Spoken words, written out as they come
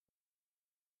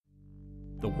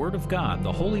The Word of God,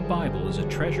 the Holy Bible, is a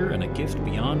treasure and a gift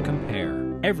beyond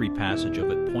compare. Every passage of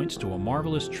it points to a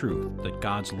marvelous truth that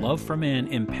God's love for man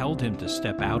impelled him to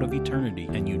step out of eternity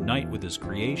and unite with his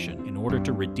creation in order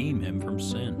to redeem him from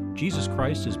sin. Jesus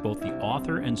Christ is both the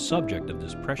author and subject of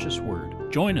this precious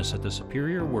Word. Join us at the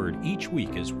Superior Word each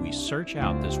week as we search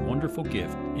out this wonderful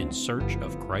gift in search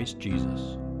of Christ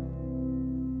Jesus.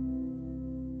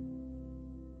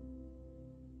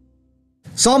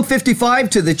 Psalm 55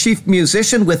 to the chief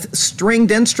musician with stringed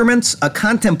instruments, a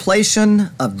contemplation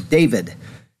of David.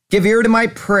 Give ear to my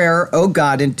prayer, O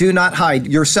God, and do not hide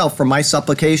yourself from my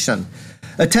supplication.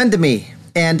 Attend to me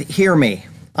and hear me.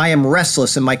 I am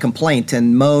restless in my complaint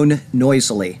and moan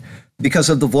noisily because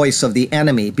of the voice of the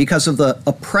enemy, because of the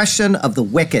oppression of the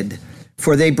wicked.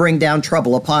 For they bring down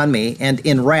trouble upon me, and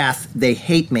in wrath they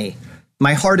hate me.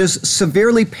 My heart is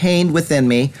severely pained within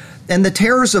me, and the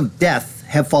terrors of death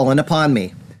have fallen upon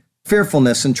me.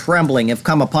 Fearfulness and trembling have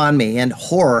come upon me, and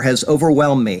horror has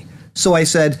overwhelmed me. So I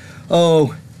said,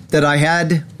 Oh, that I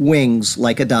had wings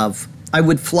like a dove. I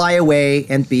would fly away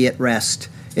and be at rest.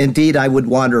 Indeed, I would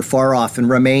wander far off and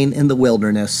remain in the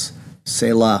wilderness.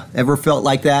 Selah. Ever felt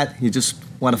like that? You just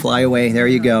want to fly away? There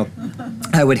you go.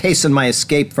 I would hasten my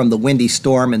escape from the windy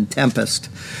storm and tempest.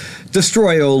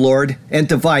 Destroy, O Lord, and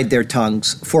divide their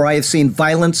tongues, for I have seen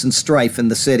violence and strife in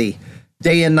the city.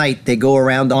 Day and night they go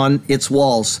around on its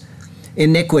walls.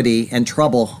 Iniquity and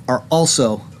trouble are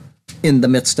also in the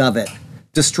midst of it.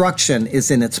 Destruction is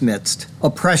in its midst.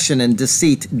 Oppression and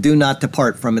deceit do not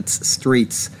depart from its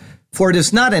streets. For it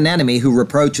is not an enemy who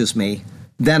reproaches me,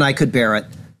 then I could bear it.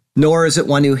 Nor is it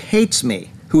one who hates me,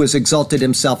 who has exalted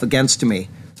himself against me,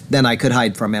 then I could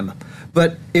hide from him.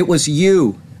 But it was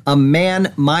you, a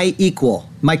man my equal,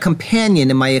 my companion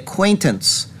and my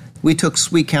acquaintance. We took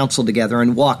sweet counsel together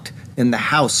and walked in the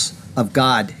house of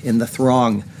God in the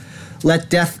throng. Let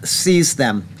death seize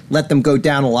them. Let them go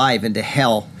down alive into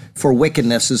hell, for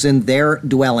wickedness is in their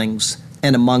dwellings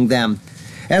and among them.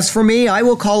 As for me, I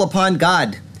will call upon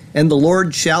God, and the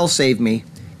Lord shall save me.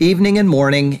 Evening and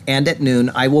morning and at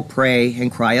noon I will pray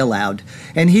and cry aloud,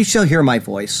 and he shall hear my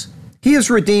voice. He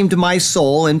has redeemed my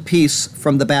soul in peace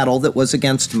from the battle that was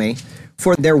against me,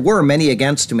 for there were many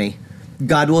against me.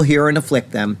 God will hear and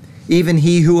afflict them, even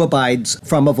he who abides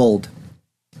from of old.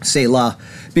 Selah,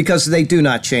 because they do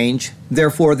not change,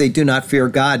 therefore they do not fear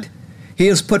God. He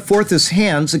has put forth his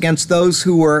hands against those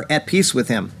who were at peace with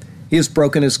him. He has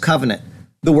broken his covenant.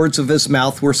 The words of his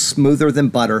mouth were smoother than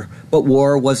butter, but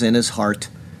war was in his heart.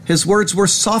 His words were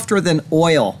softer than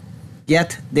oil,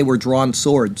 yet they were drawn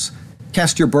swords.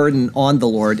 Cast your burden on the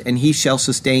Lord, and he shall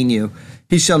sustain you.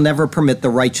 He shall never permit the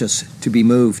righteous to be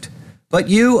moved. But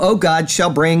you, O God, shall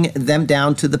bring them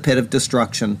down to the pit of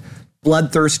destruction.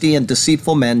 Bloodthirsty and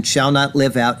deceitful men shall not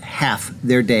live out half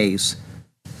their days.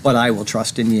 But I will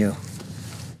trust in you.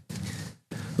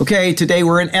 Okay, today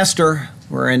we're in Esther.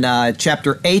 We're in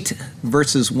chapter 8,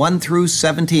 verses 1 through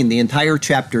 17, the entire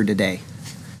chapter today.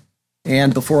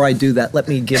 And before I do that, let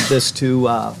me give this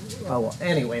to...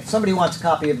 Anyway, if somebody wants a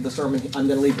copy of the sermon, I'm going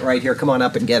to leave it right here. Come on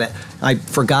up and get it. I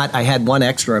forgot I had one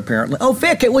extra, apparently. Oh,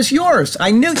 Vic, it was yours.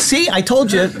 I knew. See, I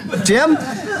told you. Jim?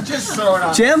 Just throw it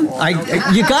on. Jim,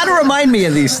 you got to remind me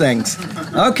of these things.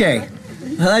 Okay,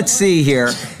 let's see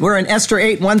here. We're in Esther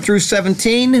 8, 1 through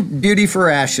 17, Beauty for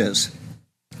Ashes.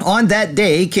 On that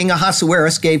day, King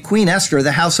Ahasuerus gave Queen Esther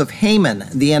the house of Haman,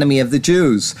 the enemy of the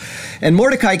Jews. And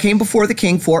Mordecai came before the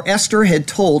king, for Esther had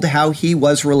told how he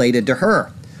was related to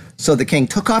her. So the king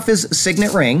took off his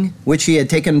signet ring, which he had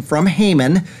taken from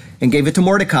Haman, and gave it to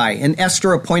Mordecai. And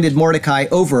Esther appointed Mordecai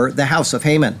over the house of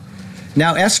Haman.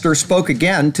 Now Esther spoke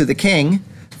again to the king,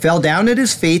 fell down at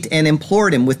his feet, and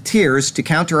implored him with tears to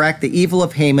counteract the evil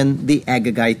of Haman the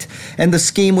Agagite, and the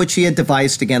scheme which he had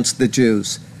devised against the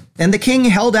Jews. And the king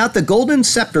held out the golden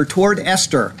scepter toward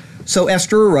Esther. So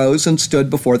Esther arose and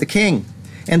stood before the king,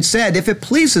 and said, If it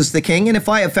pleases the king, and if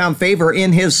I have found favor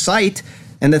in his sight,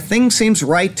 and the thing seems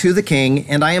right to the king,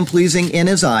 and I am pleasing in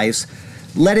his eyes,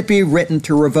 let it be written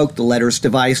to revoke the letters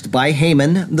devised by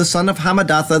Haman, the son of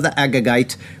Hammedatha the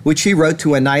Agagite, which he wrote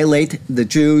to annihilate the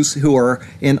Jews who are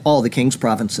in all the king's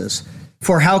provinces.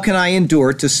 For how can I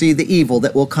endure to see the evil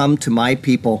that will come to my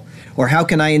people? Or how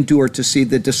can I endure to see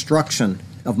the destruction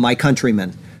of my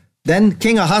countrymen? Then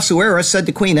King Ahasuerus said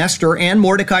to Queen Esther and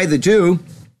Mordecai the Jew,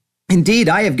 Indeed,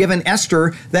 I have given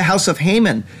Esther the house of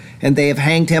Haman, and they have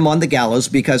hanged him on the gallows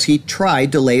because he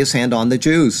tried to lay his hand on the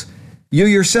Jews. You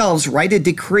yourselves write a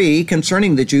decree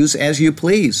concerning the Jews as you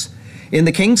please, in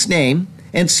the king's name,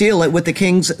 and seal it with the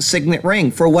king's signet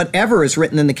ring. For whatever is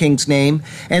written in the king's name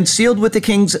and sealed with the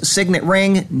king's signet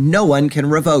ring, no one can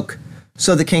revoke.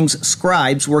 So the king's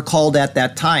scribes were called at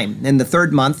that time, in the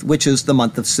 3rd month, which is the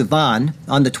month of Sivan,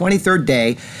 on the 23rd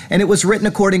day, and it was written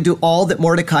according to all that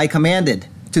Mordecai commanded,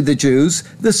 to the Jews,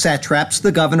 the satraps,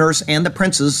 the governors, and the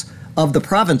princes of the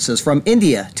provinces, from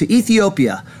India to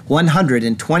Ethiopia,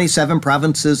 127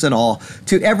 provinces in all,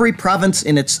 to every province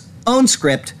in its own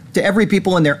script, to every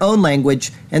people in their own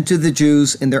language, and to the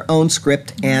Jews in their own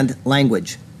script and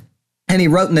language. And he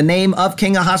wrote in the name of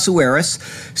King Ahasuerus,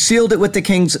 sealed it with the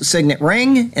king's signet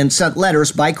ring, and sent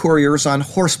letters by couriers on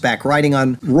horseback, riding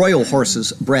on royal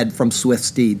horses bred from swift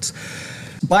steeds.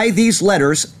 By these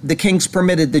letters, the kings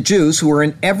permitted the Jews who were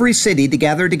in every city to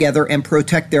gather together and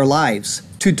protect their lives,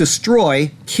 to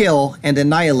destroy, kill, and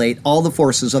annihilate all the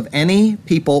forces of any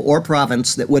people or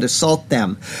province that would assault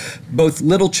them, both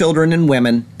little children and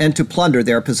women, and to plunder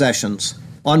their possessions.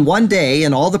 On one day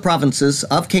in all the provinces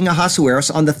of King Ahasuerus,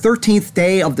 on the 13th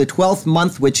day of the 12th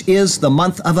month, which is the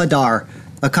month of Adar,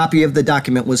 a copy of the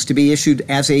document was to be issued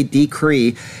as a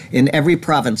decree in every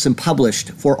province and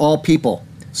published for all people,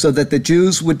 so that the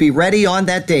Jews would be ready on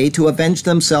that day to avenge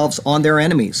themselves on their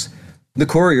enemies. The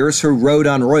couriers who rode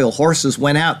on royal horses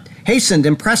went out, hastened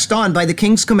and pressed on by the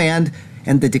king's command,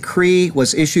 and the decree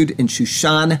was issued in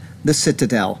Shushan, the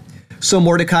citadel. So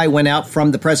Mordecai went out from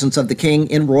the presence of the king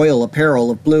in royal apparel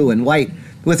of blue and white,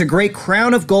 with a great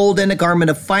crown of gold and a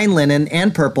garment of fine linen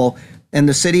and purple, and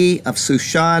the city of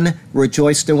Shushan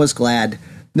rejoiced and was glad.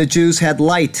 The Jews had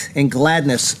light and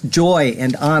gladness, joy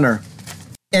and honor.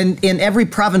 And in every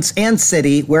province and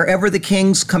city, wherever the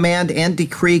king's command and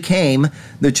decree came,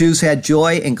 the Jews had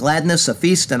joy and gladness, a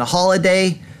feast and a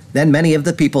holiday. Then many of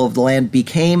the people of the land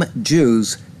became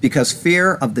Jews, because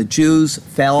fear of the Jews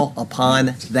fell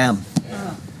upon them.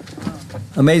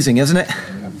 Amazing, isn't it?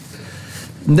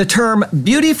 The term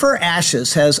beauty for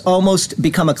ashes has almost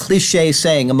become a cliche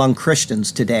saying among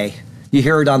Christians today. You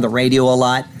hear it on the radio a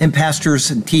lot, and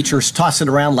pastors and teachers toss it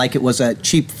around like it was a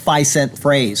cheap 5-cent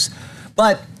phrase.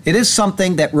 But it is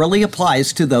something that really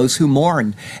applies to those who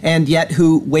mourn, and yet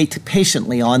who wait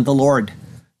patiently on the Lord.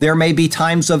 There may be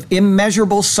times of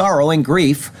immeasurable sorrow and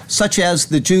grief, such as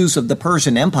the Jews of the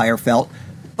Persian Empire felt,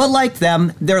 but like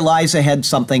them, there lies ahead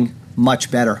something much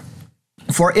better.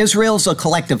 For Israel as a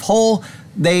collective whole,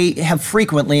 they have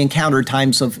frequently encountered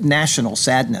times of national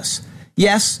sadness.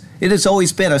 Yes, it has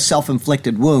always been a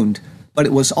self-inflicted wound, but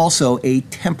it was also a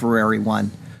temporary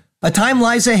one. A time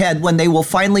lies ahead when they will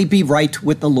finally be right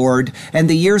with the Lord, and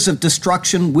the years of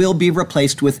destruction will be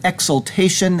replaced with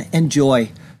exultation and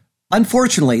joy.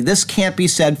 Unfortunately, this can't be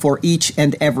said for each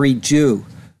and every Jew,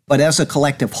 but as a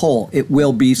collective whole, it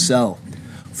will be so.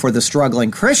 For the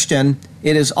struggling Christian,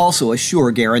 it is also a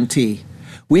sure guarantee.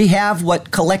 We have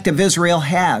what collective Israel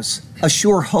has, a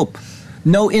sure hope.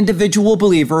 No individual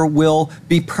believer will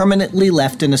be permanently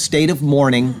left in a state of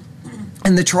mourning,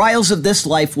 and the trials of this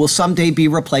life will someday be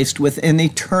replaced with an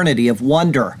eternity of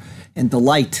wonder and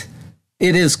delight.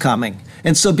 It is coming,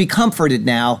 and so be comforted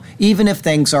now, even if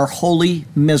things are wholly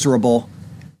miserable.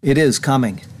 It is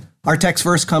coming. Our text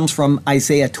verse comes from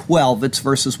Isaiah 12, it's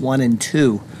verses 1 and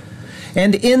 2.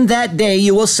 And in that day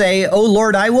you will say, O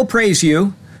Lord, I will praise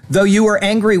you. Though you are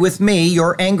angry with me,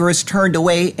 your anger is turned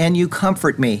away, and you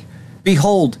comfort me.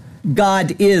 Behold,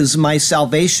 God is my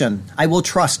salvation. I will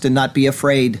trust and not be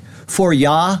afraid. For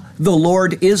Yah, the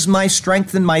Lord, is my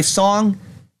strength and my song.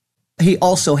 He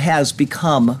also has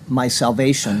become my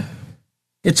salvation.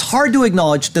 It's hard to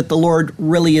acknowledge that the Lord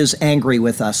really is angry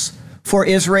with us. For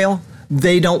Israel,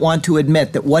 they don't want to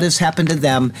admit that what has happened to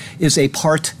them is a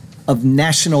part of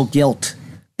national guilt.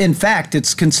 In fact,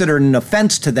 it's considered an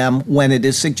offense to them when it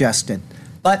is suggested.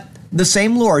 But the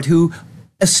same Lord who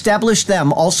established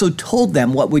them also told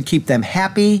them what would keep them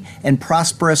happy and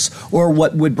prosperous, or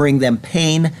what would bring them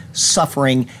pain,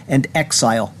 suffering, and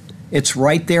exile. It's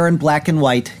right there in black and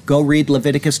white. Go read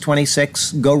Leviticus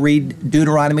 26. Go read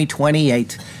Deuteronomy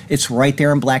 28. It's right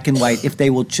there in black and white if they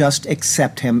will just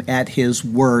accept him at his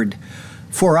word.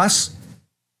 For us,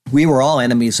 we were all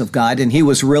enemies of God, and he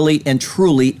was really and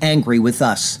truly angry with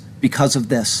us because of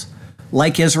this.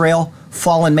 Like Israel,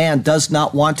 fallen man does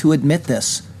not want to admit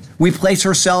this. We place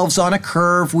ourselves on a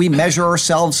curve. We measure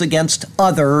ourselves against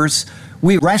others.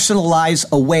 We rationalize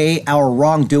away our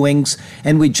wrongdoings,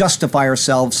 and we justify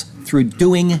ourselves through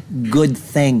doing good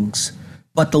things.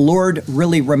 But the Lord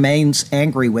really remains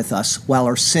angry with us while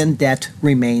our sin debt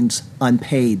remains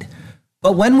unpaid.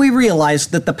 But when we realize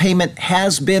that the payment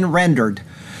has been rendered,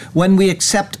 when we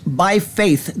accept by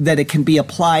faith that it can be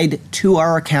applied to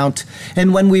our account,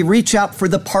 and when we reach out for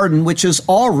the pardon which has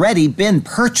already been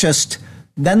purchased,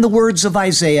 then the words of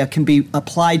Isaiah can be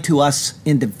applied to us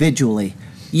individually.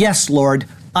 Yes, Lord,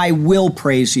 I will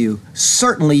praise you.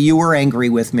 Certainly you were angry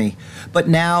with me, but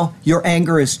now your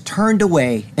anger is turned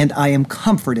away and I am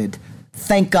comforted.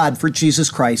 Thank God for Jesus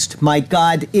Christ. My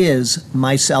God is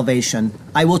my salvation.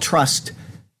 I will trust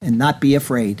and not be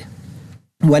afraid.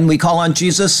 When we call on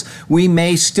Jesus, we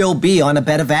may still be on a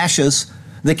bed of ashes.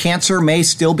 The cancer may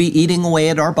still be eating away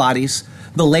at our bodies.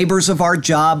 The labors of our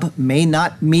job may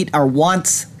not meet our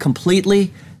wants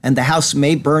completely, and the house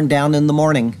may burn down in the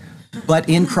morning. But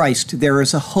in Christ, there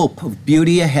is a hope of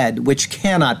beauty ahead which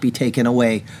cannot be taken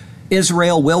away.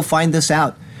 Israel will find this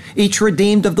out. Each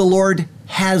redeemed of the Lord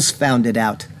has found it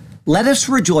out. Let us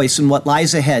rejoice in what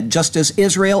lies ahead, just as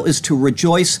Israel is to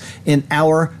rejoice in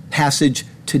our passage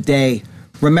today.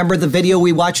 Remember the video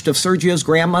we watched of Sergio's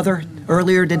grandmother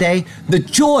earlier today? The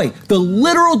joy, the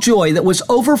literal joy that was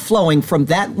overflowing from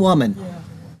that woman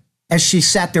as she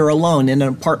sat there alone in an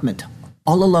apartment,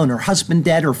 all alone, her husband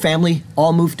dead, her family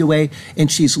all moved away,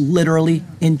 and she's literally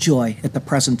in joy at the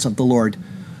presence of the Lord.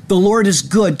 The Lord is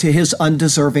good to his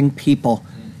undeserving people.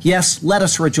 Yes, let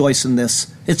us rejoice in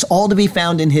this. It's all to be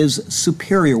found in his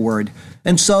superior word.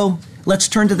 And so, let's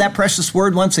turn to that precious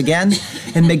word once again,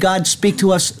 and may God speak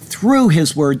to us through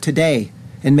his word today,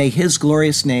 and may his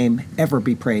glorious name ever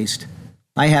be praised.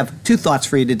 I have two thoughts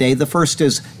for you today. The first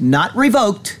is not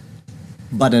revoked,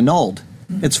 but annulled.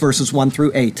 It's verses 1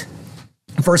 through 8.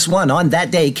 Verse 1, on that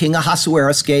day, King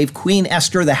Ahasuerus gave Queen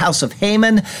Esther the house of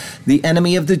Haman, the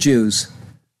enemy of the Jews.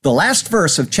 The last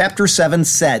verse of chapter 7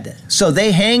 said, so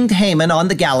they hanged Haman on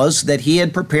the gallows that he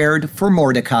had prepared for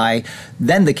Mordecai.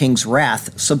 Then the king's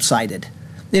wrath subsided.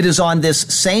 It is on this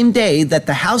same day that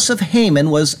the house of Haman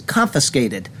was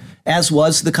confiscated, as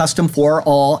was the custom for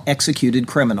all executed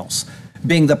criminals.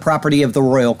 Being the property of the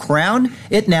royal crown,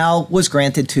 it now was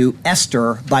granted to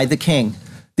Esther by the king.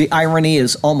 The irony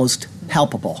is almost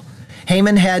palpable.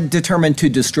 Haman had determined to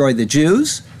destroy the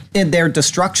Jews. In their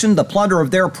destruction, the plunder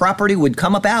of their property would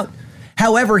come about.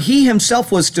 However, he himself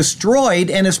was destroyed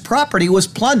and his property was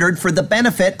plundered for the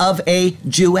benefit of a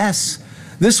Jewess.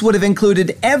 This would have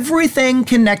included everything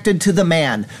connected to the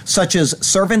man, such as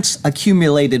servants,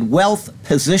 accumulated wealth,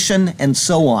 position, and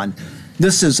so on.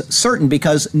 This is certain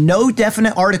because no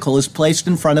definite article is placed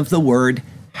in front of the word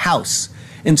house.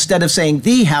 Instead of saying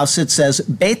the house, it says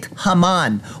Beit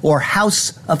Haman, or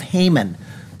house of Haman.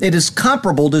 It is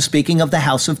comparable to speaking of the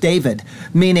house of David,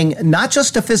 meaning not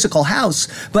just a physical house,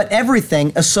 but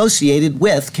everything associated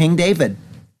with King David.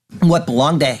 What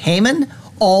belonged to Haman,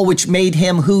 all which made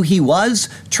him who he was,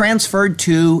 transferred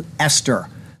to Esther.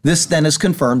 This then is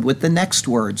confirmed with the next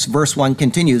words. Verse 1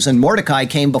 continues, and Mordecai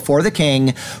came before the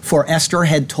king, for Esther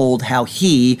had told how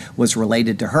he was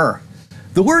related to her.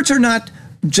 The words are not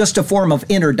just a form of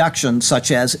introduction, such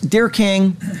as, Dear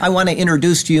King, I want to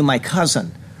introduce to you my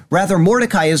cousin. Rather,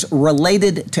 Mordecai is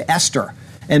related to Esther,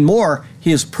 and more,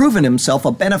 he has proven himself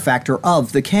a benefactor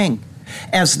of the king.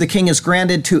 As the king is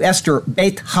granted to Esther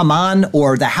Beit Haman,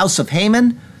 or the house of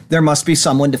Haman, there must be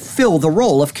someone to fill the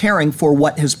role of caring for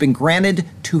what has been granted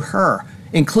to her,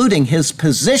 including his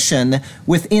position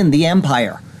within the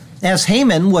empire. As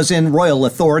Haman was in royal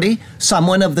authority,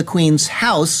 someone of the queen's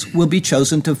house will be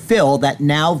chosen to fill that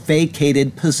now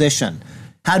vacated position.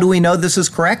 How do we know this is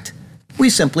correct? We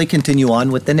simply continue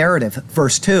on with the narrative.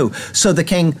 Verse 2, so the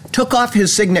king took off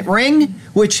his signet ring,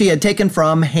 which he had taken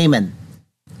from Haman.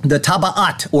 The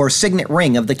taba'at, or signet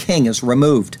ring of the king, is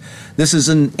removed. This is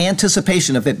an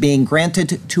anticipation of it being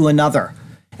granted to another.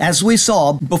 As we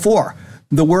saw before,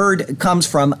 the word comes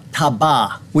from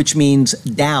taba, which means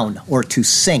down or to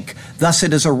sink. Thus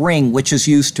it is a ring which is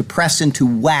used to press into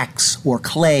wax or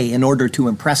clay in order to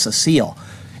impress a seal.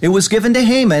 It was given to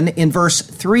Haman in verse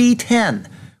 3:10.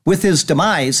 With his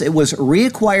demise, it was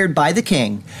reacquired by the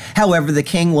king. However, the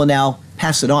king will now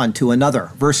pass it on to another.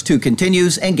 Verse 2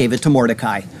 continues, and gave it to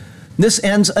Mordecai. This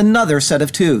ends another set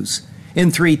of twos.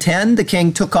 In 3:10, the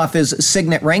king took off his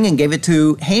signet ring and gave it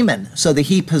to Haman so that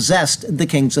he possessed the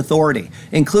king's authority,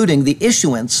 including the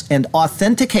issuance and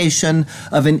authentication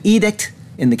of an edict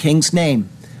in the king's name.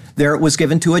 There it was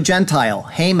given to a Gentile,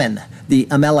 Haman, the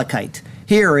Amalekite.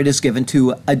 Here it is given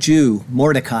to a Jew,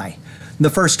 Mordecai. The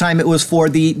first time it was for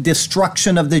the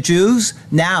destruction of the Jews.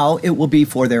 Now it will be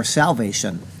for their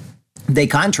salvation. They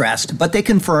contrast, but they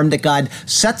confirm that God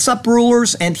sets up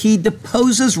rulers and he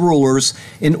deposes rulers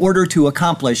in order to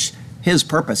accomplish his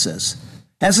purposes.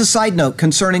 As a side note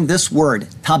concerning this word,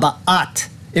 taba'at,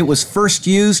 it was first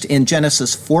used in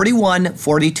Genesis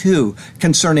 41:42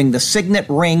 concerning the signet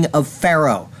ring of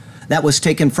Pharaoh. That was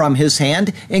taken from his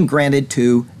hand and granted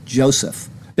to Joseph.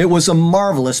 It was a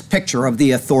marvelous picture of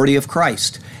the authority of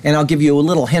Christ. And I'll give you a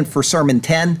little hint for Sermon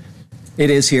 10. It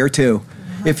is here too.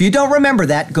 If you don't remember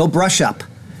that, go brush up.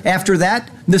 After that,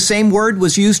 the same word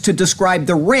was used to describe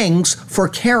the rings for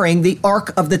carrying the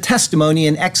Ark of the Testimony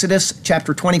in Exodus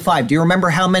chapter 25. Do you remember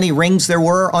how many rings there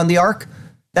were on the Ark?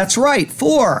 That's right,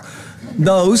 4.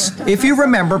 Those, if you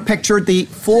remember, pictured the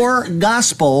 4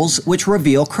 Gospels which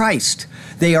reveal Christ.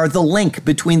 They are the link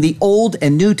between the Old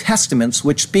and New Testaments,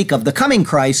 which speak of the coming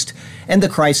Christ and the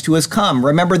Christ who has come.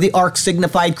 Remember, the ark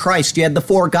signified Christ. You had the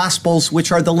 4 Gospels,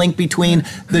 which are the link between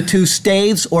the 2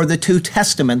 staves or the 2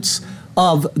 testaments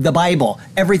of the Bible.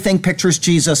 Everything pictures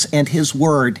Jesus and his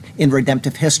word in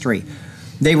redemptive history.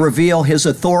 They reveal his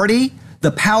authority.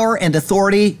 The power and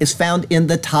authority is found in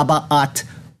the taba'at,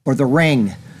 or the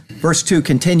ring. Verse 2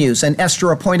 continues, and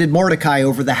Esther appointed Mordecai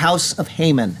over the house of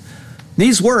Haman.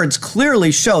 These words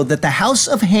clearly show that the house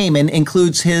of Haman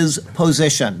includes his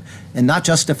position, and not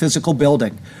just a physical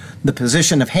building. The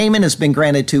position of Haman has been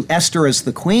granted to Esther as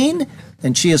the queen,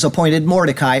 and she has appointed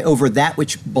Mordecai over that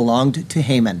which belonged to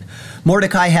Haman.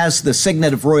 Mordecai has the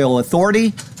signet of royal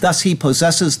authority, thus he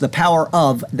possesses the power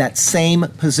of that same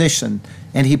position,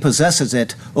 and he possesses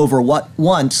it over what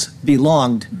once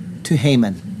belonged to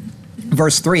Haman.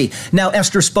 Verse 3, now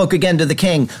Esther spoke again to the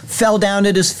king, fell down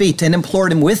at his feet, and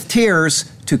implored him with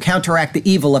tears to counteract the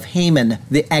evil of Haman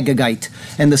the Agagite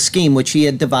and the scheme which he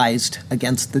had devised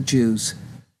against the Jews.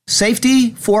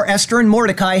 Safety for Esther and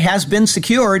Mordecai has been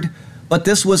secured, but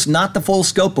this was not the full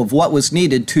scope of what was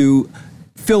needed to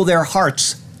fill their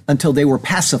hearts until they were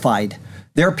pacified.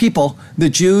 Their people, the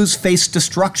Jews, faced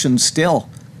destruction still.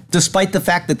 Despite the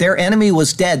fact that their enemy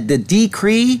was dead, the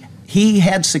decree he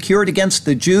had secured against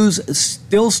the Jews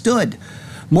still stood.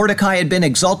 Mordecai had been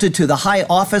exalted to the high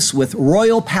office with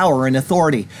royal power and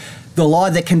authority. The law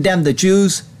that condemned the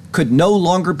Jews could no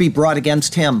longer be brought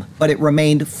against him, but it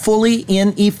remained fully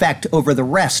in effect over the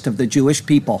rest of the Jewish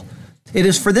people. It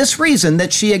is for this reason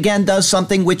that she again does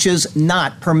something which is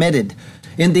not permitted.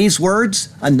 In these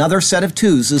words, another set of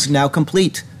twos is now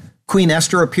complete. Queen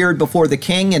Esther appeared before the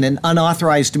king in an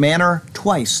unauthorized manner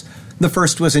twice. The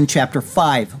first was in chapter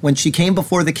 5, when she came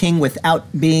before the king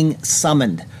without being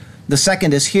summoned. The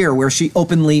second is here, where she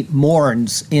openly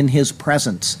mourns in his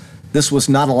presence. This was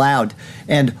not allowed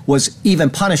and was even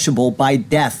punishable by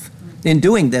death. In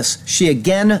doing this, she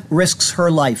again risks her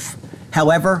life.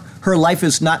 However, her life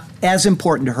is not as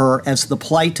important to her as the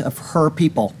plight of her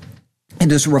people.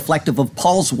 It is reflective of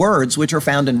Paul's words, which are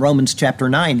found in Romans chapter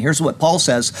 9. Here's what Paul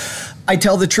says. I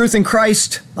tell the truth in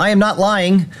Christ. I am not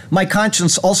lying. My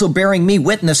conscience also bearing me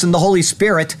witness in the Holy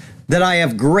Spirit that I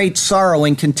have great sorrow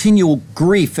and continual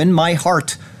grief in my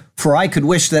heart. For I could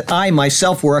wish that I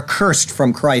myself were accursed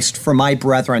from Christ for my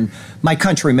brethren, my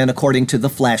countrymen according to the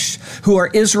flesh, who are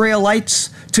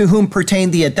Israelites, to whom pertain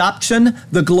the adoption,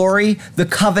 the glory, the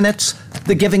covenants,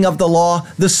 the giving of the law,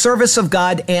 the service of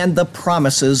God, and the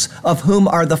promises, of whom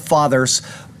are the fathers,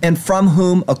 and from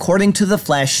whom, according to the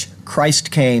flesh,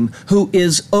 Christ came, who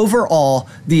is over all,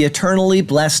 the eternally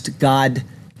blessed God.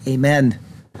 Amen.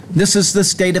 This is the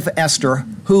state of Esther,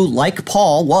 who, like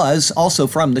Paul, was also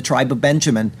from the tribe of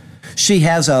Benjamin. She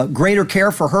has a greater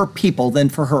care for her people than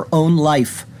for her own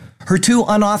life. Her 2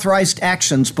 unauthorized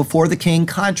actions before the king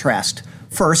contrast.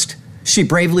 First, she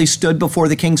bravely stood before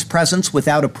the king's presence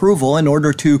without approval in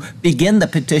order to begin the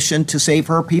petition to save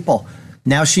her people.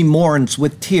 Now she mourns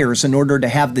with tears in order to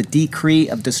have the decree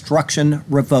of destruction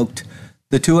revoked.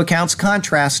 The 2 accounts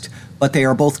contrast, but they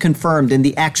are both confirmed in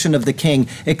the action of the king,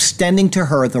 extending to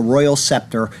her the royal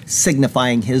scepter,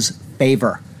 signifying his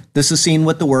favor. This is seen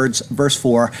with the words, verse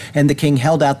 4, and the king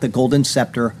held out the golden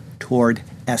scepter toward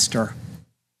Esther.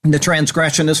 The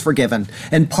transgression is forgiven,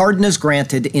 and pardon is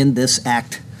granted in this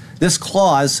act. This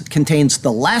clause contains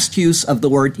the last use of the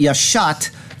word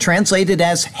yashat, translated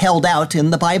as held out in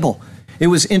the Bible. It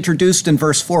was introduced in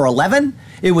verse 4:11,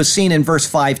 it was seen in verse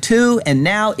 5:2, and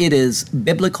now it is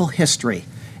biblical history.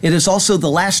 It is also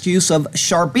the last use of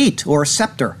sharbit, or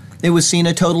scepter. It was seen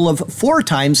a total of 4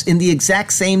 times in the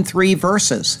exact same 3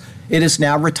 verses. It is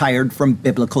now retired from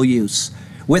biblical use.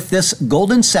 With this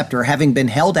golden scepter having been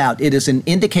held out, it is an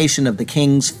indication of the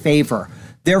king's favor.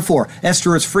 Therefore,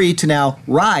 Esther is free to now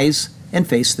rise and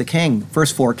face the king.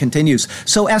 Verse 4 continues,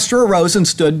 so Esther arose and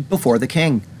stood before the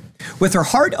king. With her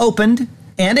heart opened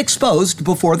and exposed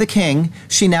before the king,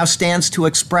 she now stands to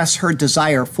express her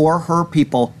desire for her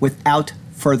people without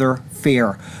further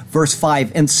fear. Verse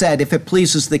 5, and said, if it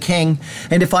pleases the king,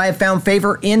 and if I have found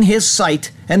favor in his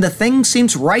sight, and the thing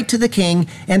seems right to the king,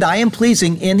 and I am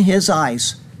pleasing in his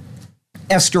eyes.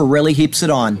 Esther really heaps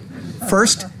it on.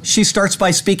 First, she starts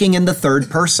by speaking in the third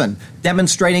person,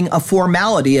 demonstrating a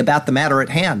formality about the matter at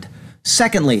hand.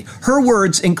 Secondly, her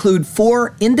words include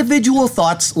 4 individual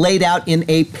thoughts laid out in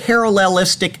a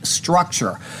parallelistic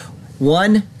structure.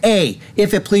 1a,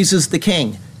 if it pleases the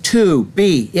king.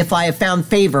 2b, if I have found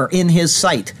favor in his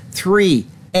sight.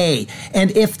 3a,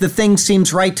 and if the thing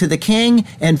seems right to the king.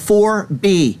 And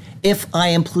 4b, if I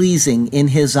am pleasing in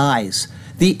his eyes.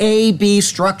 The A-B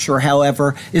structure,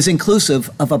 however, is inclusive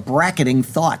of a bracketing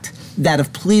thought, that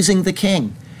of pleasing the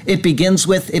king. It begins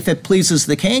with, if it pleases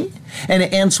the king, and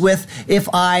it ends with, if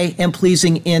I am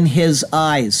pleasing in his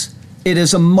eyes. It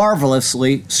is a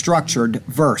marvelously structured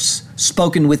verse,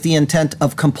 spoken with the intent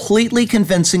of completely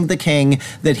convincing the king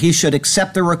that he should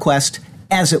accept the request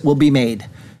as it will be made.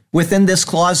 Within this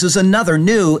clause is another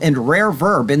new and rare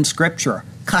verb in Scripture,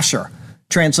 kasher,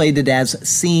 translated as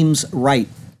seems right.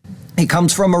 It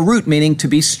comes from a root meaning to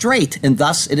be straight, and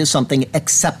thus it is something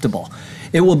acceptable.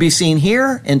 It will be seen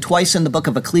here and twice in the book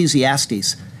of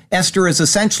Ecclesiastes. Esther is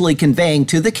essentially conveying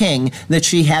to the king that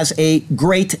she has a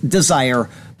great desire,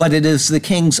 but it is the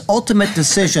king's ultimate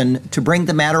decision to bring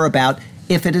the matter about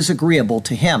if it is agreeable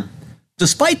to him.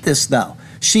 Despite this, though,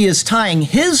 she is tying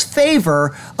his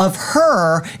favor of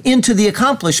her into the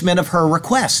accomplishment of her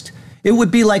request. It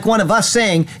would be like one of us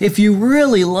saying, if you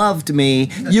really loved me,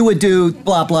 you would do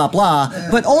blah, blah, blah,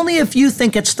 but only if you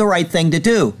think it's the right thing to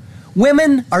do.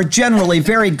 Women are generally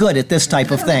very good at this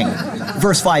type of thing.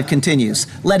 Verse 5 continues,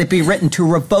 let it be written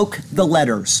to revoke the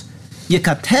letters.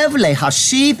 Yikatev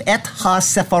lehashiv et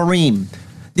ha-sefarim.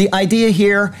 The idea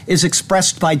here is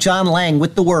expressed by John Lang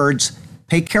with the words,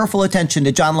 pay careful attention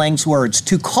to John Lang's words,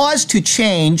 to cause to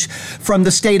change from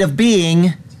the state of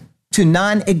being to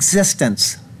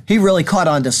non-existence. He really caught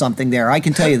on to something there, I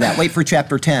can tell you that. Wait for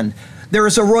chapter 10. There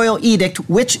is a royal edict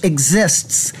which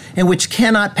exists and which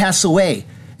cannot pass away.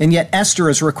 And yet Esther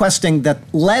is requesting that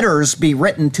letters be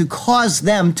written to cause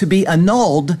them to be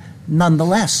annulled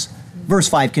nonetheless. Verse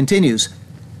 5 continues,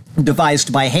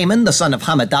 devised by Haman, the son of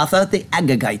Hammedatha, the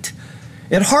Agagite.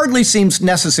 It hardly seems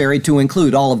necessary to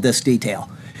include all of this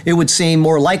detail. It would seem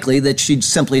more likely that she'd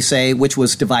simply say which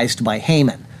was devised by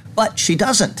Haman. But she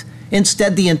doesn't.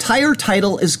 Instead, the entire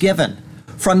title is given.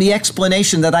 From the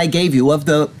explanation that I gave you of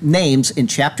the names in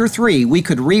chapter 3, we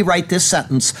could rewrite this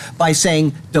sentence by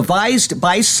saying, devised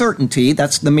by certainty,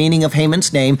 that's the meaning of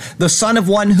Haman's name, the son of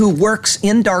one who works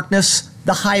in darkness,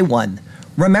 the High One.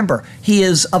 Remember, he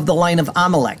is of the line of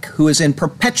Amalek, who is in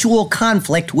perpetual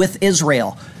conflict with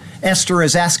Israel. Esther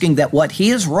is asking that what he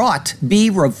has wrought be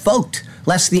revoked,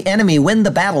 lest the enemy win the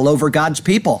battle over God's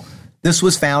people. This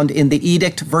was found in the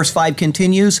edict, verse 5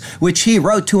 continues, which he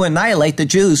wrote to annihilate the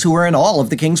Jews who were in all of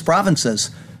the king's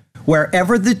provinces.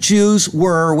 Wherever the Jews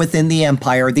were within the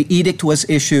empire, the edict was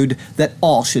issued that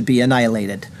all should be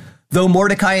annihilated. Though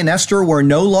Mordecai and Esther were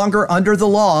no longer under the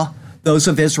law, those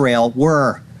of Israel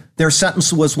were. Their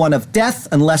sentence was one of death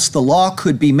unless the law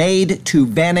could be made to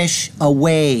vanish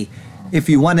away. If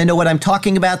you want to know what I'm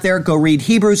talking about there, go read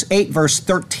Hebrews 8, verse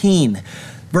 13.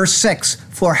 Verse 6,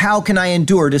 for how can I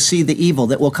endure to see the evil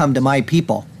that will come to my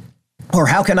people? Or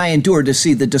how can I endure to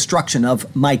see the destruction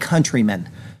of my countrymen?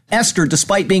 Esther,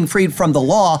 despite being freed from the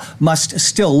law, must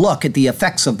still look at the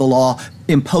effects of the law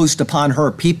imposed upon her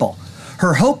people.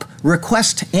 Her hope,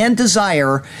 request, and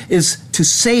desire is to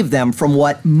save them from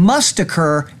what must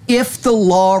occur if the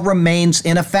law remains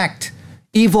in effect.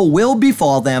 Evil will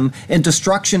befall them, and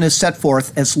destruction is set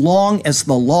forth as long as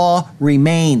the law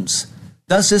remains.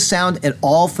 Does this sound at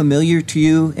all familiar to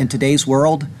you in today's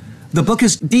world? The book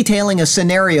is detailing a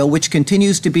scenario which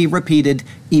continues to be repeated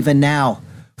even now.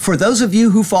 For those of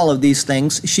you who follow these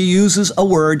things, she uses a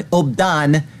word,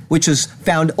 obdan, which is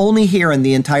found only here in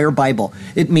the entire Bible.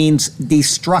 It means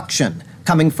destruction,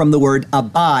 coming from the word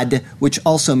abad, which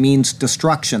also means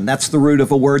destruction. That's the root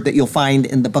of a word that you'll find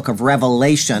in the book of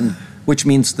Revelation, which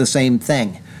means the same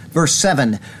thing. Verse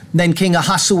 7, then King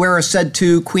Ahasuerus said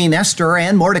to Queen Esther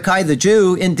and Mordecai the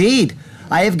Jew, indeed,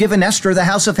 I have given Esther the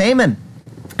house of Haman,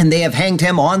 and they have hanged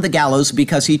him on the gallows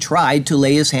because he tried to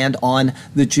lay his hand on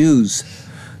the Jews.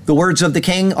 The words of the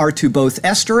king are to both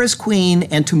Esther as queen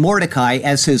and to Mordecai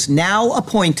as his now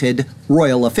appointed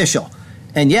royal official.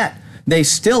 And yet, they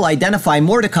still identify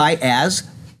Mordecai as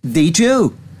the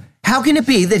Jew. How can it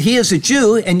be that he is a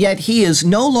Jew and yet he is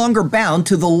no longer bound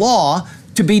to the law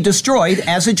to be destroyed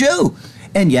as a Jew?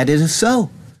 And yet it is so.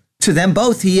 To them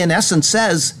both, he in essence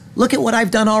says, look at what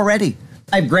I've done already.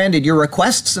 I've granted your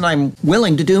requests and I'm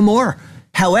willing to do more.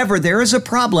 However, there is a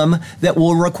problem that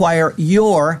will require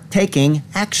your taking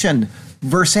action.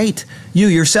 Verse 8, you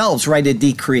yourselves write a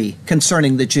decree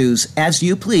concerning the Jews as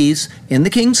you please in the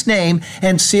king's name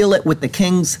and seal it with the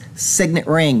king's signet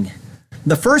ring.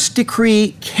 The first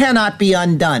decree cannot be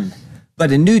undone,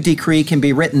 but a new decree can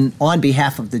be written on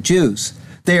behalf of the Jews.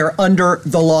 They are under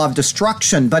the law of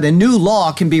destruction, but a new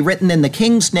law can be written in the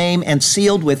king's name and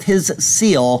sealed with his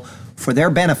seal for their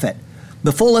benefit.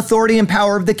 The full authority and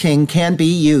power of the king can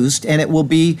be used, and it will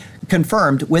be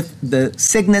confirmed with the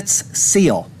signet's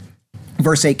seal.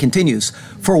 Verse 8 continues,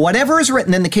 "For whatever is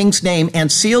written in the king's name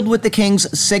and sealed with the king's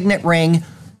signet ring,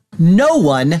 no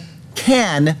one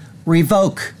can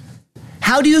revoke."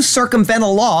 How do you circumvent a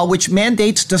law which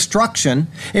mandates destruction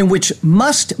and which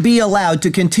must be allowed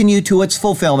to continue to its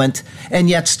fulfillment and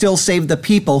yet still save the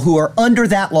people who are under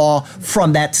that law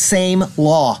from that same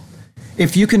law?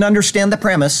 If you can understand the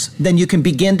premise, then you can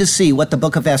begin to see what the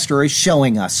book of Esther is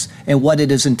showing us and what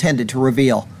it is intended to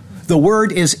reveal. The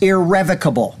word is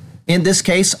irrevocable. In this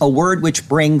case, a word which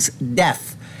brings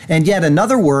death. And yet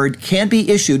another word can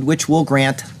be issued which will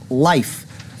grant life.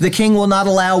 The king will not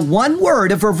allow one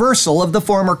word of reversal of the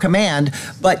former command,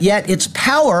 but yet its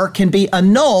power can be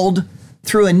annulled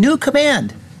through a new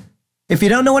command. If you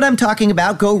don't know what I'm talking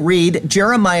about, go read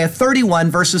Jeremiah 31,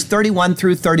 verses 31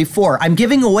 through 34. I'm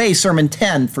giving away Sermon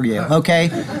 10 for you,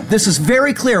 okay? This is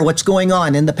very clear what's going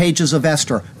on in the pages of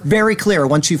Esther. Very clear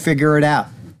once you figure it out.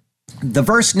 The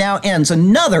verse now ends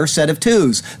another set of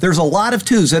twos. There's a lot of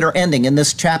twos that are ending in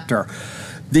this chapter.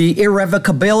 The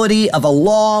irrevocability of a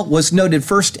law was noted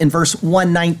first in verse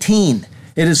 119.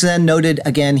 It is then noted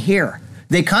again here.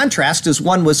 They contrast as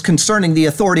one was concerning the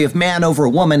authority of man over a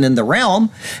woman in the realm,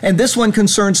 and this one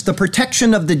concerns the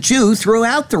protection of the Jew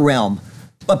throughout the realm.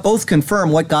 But both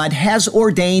confirm what God has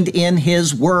ordained in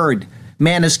his word.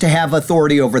 Man is to have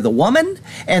authority over the woman,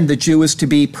 and the Jew is to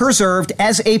be preserved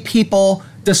as a people,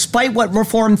 despite what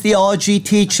Reformed theology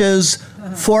teaches,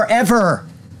 forever.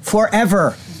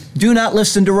 Forever. Do not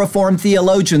listen to Reformed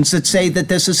theologians that say that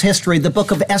this is history. The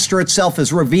book of Esther itself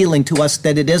is revealing to us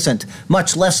that it isn't,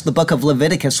 much less the book of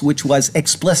Leviticus, which was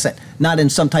explicit, not in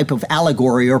some type of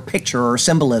allegory or picture or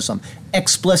symbolism.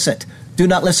 Explicit. Do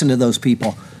not listen to those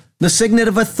people. The signet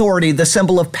of authority, the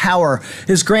symbol of power,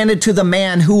 is granted to the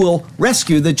man who will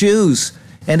rescue the Jews.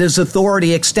 And his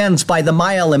authority extends by the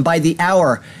mile and by the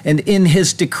hour. And in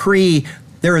his decree,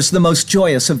 there is the most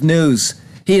joyous of news.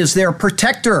 He is their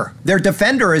protector, their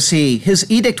defender is he. His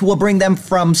edict will bring them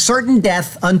from certain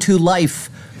death unto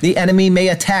life. The enemy may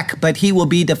attack, but he will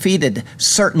be defeated.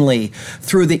 Certainly,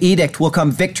 through the edict will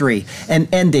come victory and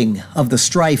ending of the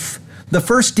strife. The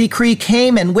first decree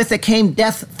came, and with it came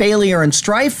death, failure, and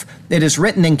strife. It is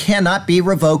written and cannot be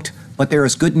revoked, but there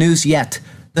is good news yet.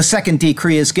 The second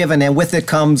decree is given, and with it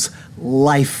comes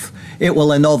life. It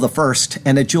will annul the first,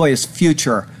 and a joyous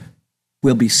future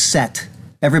will be set.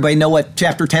 Everybody know what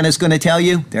chapter 10 is going to tell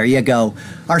you? There you go.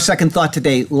 Our second thought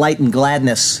today, light and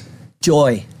gladness,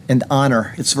 joy and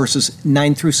honor. It's verses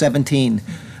 9 through 17.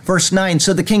 Verse 9,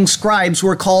 so the king's scribes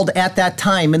were called at that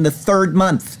time in the 3rd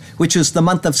month, which is the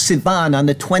month of Sivan, on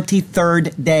the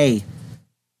 23rd day.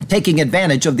 Taking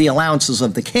advantage of the allowances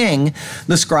of the king,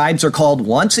 the scribes are called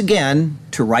once again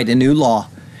to write a new law.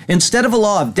 Instead of a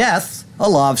law of death, a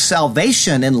law of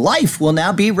salvation and life will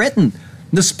now be written.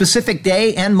 The specific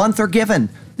day and month are given.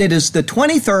 It is the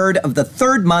 23rd of the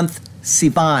 3rd month,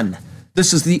 Sivan.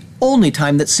 This is the only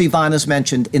time that Sivan is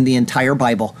mentioned in the entire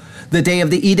Bible. The day of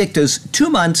the edict is 2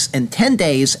 months and 10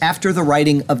 days after the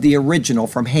writing of the original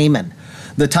from Haman.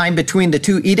 The time between the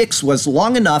two edicts was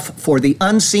long enough for the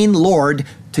unseen Lord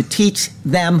to teach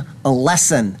them a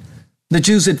lesson. The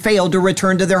Jews had failed to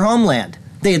return to their homeland.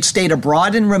 They had stayed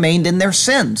abroad and remained in their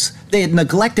sins. They had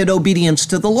neglected obedience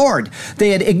to the Lord. They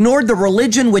had ignored the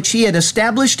religion which he had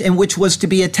established and which was to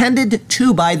be attended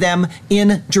to by them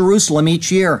in Jerusalem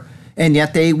each year. And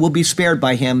yet they will be spared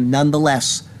by him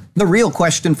nonetheless. The real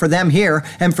question for them here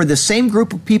and for the same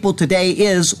group of people today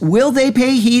is, will they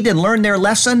pay heed and learn their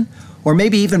lesson? Or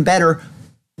maybe even better,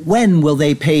 when will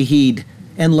they pay heed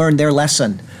and learn their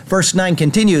lesson? Verse 9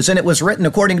 continues, and it was written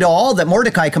according to all that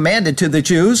Mordecai commanded to the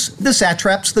Jews, the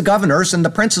satraps, the governors, and the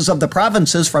princes of the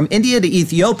provinces from India to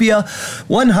Ethiopia,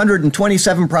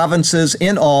 127 provinces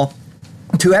in all,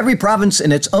 to every province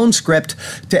in its own script,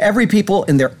 to every people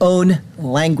in their own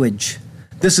language.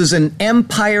 This is an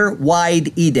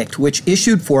empire-wide edict which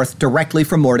issued forth directly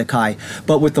from Mordecai,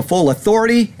 but with the full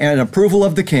authority and approval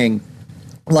of the king.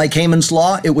 Like Haman's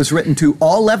law, it was written to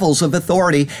all levels of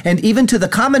authority and even to the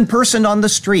common person on the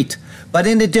street. But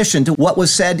in addition to what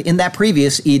was said in that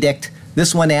previous edict,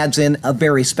 this one adds in a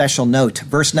very special note.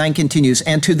 Verse 9 continues,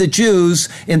 and to the Jews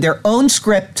in their own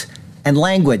script and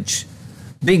language.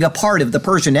 Being a part of the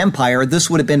Persian Empire, this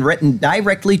would have been written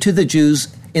directly to the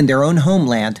Jews in their own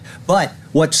homeland. But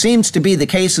what seems to be the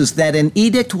case is that an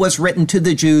edict was written to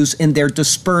the Jews in their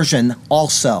dispersion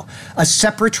also. A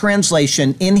separate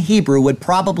translation in Hebrew would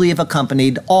probably have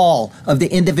accompanied all of the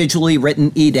individually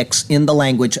written edicts in the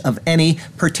language of any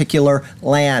particular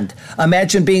land.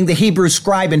 Imagine being the Hebrew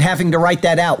scribe and having to write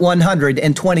that out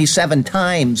 127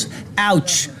 times.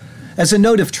 Ouch! As a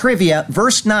note of trivia,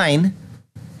 verse 9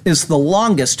 is the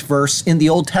longest verse in the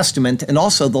Old Testament and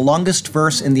also the longest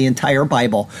verse in the entire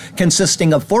Bible,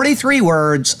 consisting of 43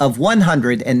 words of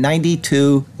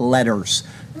 192 letters.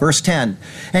 Verse 10,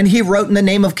 and he wrote in the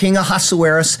name of King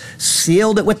Ahasuerus,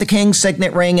 sealed it with the king's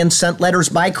signet ring, and sent letters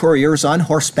by couriers on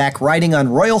horseback, riding on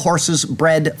royal horses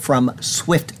bred from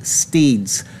swift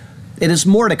steeds. It is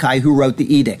Mordecai who wrote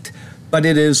the edict, but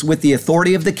it is with the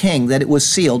authority of the king that it was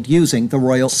sealed using the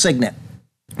royal signet.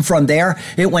 From there,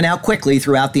 it went out quickly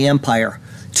throughout the empire.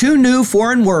 2 new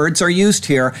foreign words are used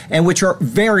here, and which are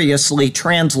variously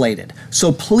translated.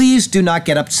 So please do not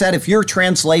get upset if your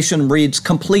translation reads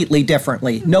completely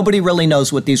differently. Nobody really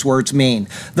knows what these words mean.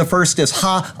 The first is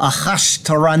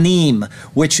ha-ahashtaranim,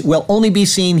 which will only be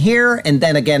seen here and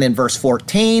then again in verse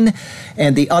 14.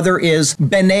 And the other is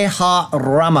Bnei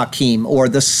ha-Ramakim, or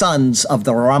the sons of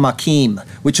the Ramakim,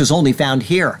 which is only found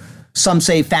here. Some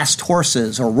say fast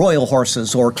horses or royal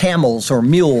horses or camels or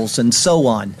mules and so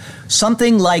on.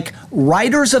 Something like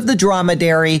riders of the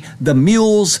dromedary, the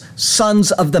mules,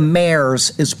 sons of the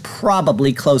mares is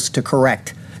probably close to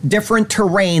correct. Different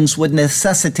terrains would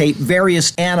necessitate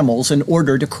various animals in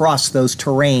order to cross those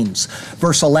terrains.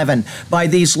 Verse 11, by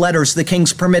these letters the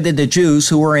kings permitted the Jews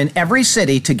who were in every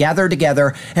city to gather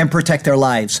together and protect their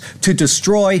lives, to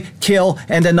destroy, kill,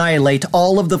 and annihilate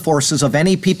all of the forces of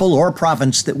any people or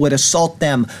province that would assault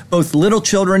them, both little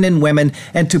children and women,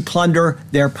 and to plunder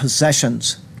their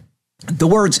possessions. The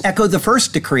words echo the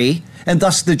first decree, and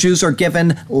thus the Jews are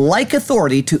given like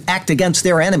authority to act against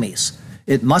their enemies.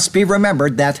 It must be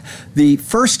remembered that the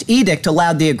first edict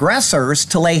allowed the aggressors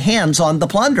to lay hands on the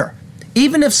plunder.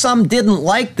 Even if some didn't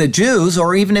like the Jews,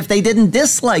 or even if they didn't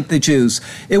dislike the Jews,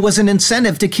 it was an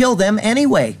incentive to kill them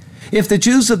anyway. If the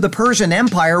Jews of the Persian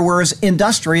Empire were as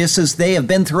industrious as they have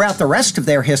been throughout the rest of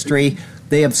their history,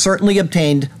 they have certainly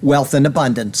obtained wealth in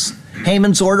abundance.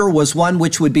 Haman's order was one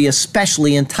which would be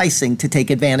especially enticing to take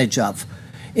advantage of.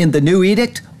 In the new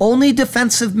edict, only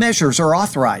defensive measures are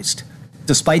authorized.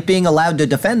 Despite being allowed to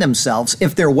defend themselves,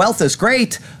 if their wealth is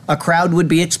great, a crowd would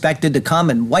be expected to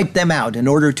come and wipe them out in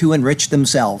order to enrich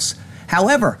themselves.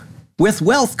 However, with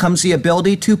wealth comes the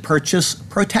ability to purchase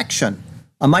protection.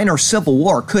 A minor civil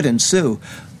war could ensue.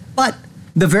 But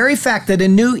the very fact that a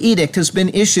new edict has been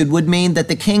issued would mean that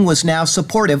the king was now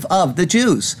supportive of the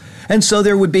Jews, and so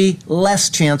there would be less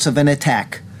chance of an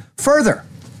attack. Further,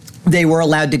 they were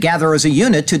allowed to gather as a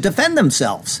unit to defend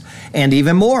themselves. And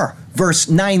even more, verse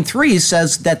 9:3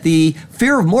 says that the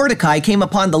fear of Mordecai came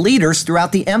upon the leaders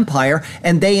throughout the empire,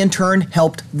 and they in turn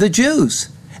helped the Jews.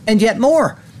 And yet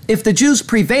more, if the Jews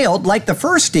prevailed, like the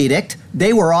first edict,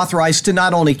 they were authorized to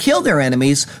not only kill their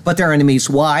enemies, but their enemies'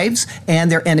 wives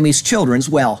and their enemies' children as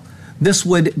well. This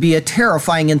would be a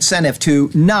terrifying incentive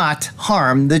to not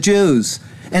harm the Jews.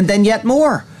 And then yet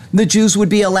more, the Jews would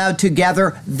be allowed to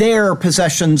gather their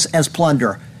possessions as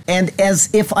plunder. And as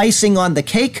if icing on the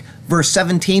cake, verse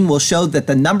 17 will show that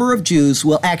the number of Jews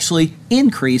will actually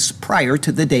increase prior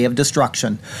to the day of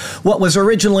destruction. What was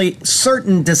originally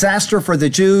certain disaster for the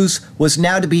Jews was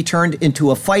now to be turned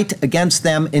into a fight against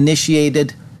them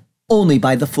initiated only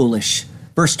by the foolish.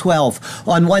 Verse 12,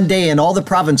 on one day in all the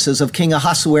provinces of King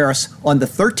Ahasuerus, on the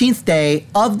 13th day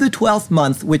of the 12th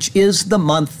month, which is the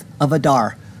month of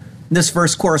Adar. This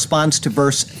verse corresponds to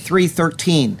verse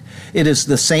 3:13. It is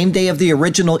the same day of the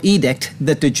original edict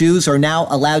that the Jews are now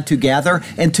allowed to gather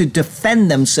and to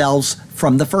defend themselves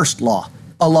from the first law.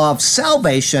 A law of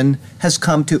salvation has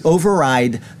come to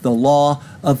override the law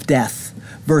of death.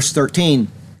 Verse 13.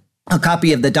 A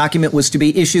copy of the document was to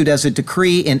be issued as a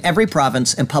decree in every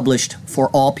province and published for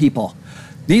all people.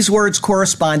 These words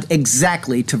correspond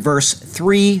exactly to verse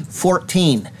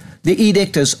 3:14. The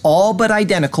edict is all but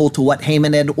identical to what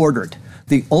Haman had ordered.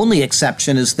 The only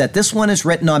exception is that this one is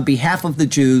written on behalf of the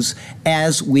Jews,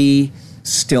 as we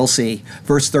still see.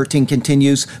 Verse 13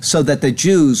 continues, so that the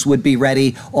Jews would be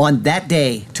ready on that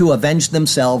day to avenge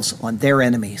themselves on their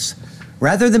enemies.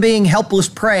 Rather than being helpless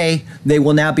prey, they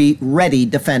will now be ready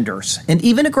defenders, and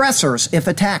even aggressors if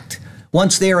attacked.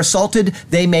 Once they are assaulted,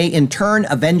 they may in turn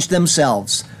avenge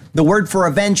themselves. The word for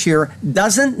avenge here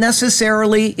doesn't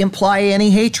necessarily imply any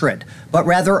hatred, but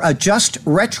rather a just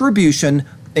retribution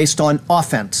based on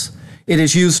offense. It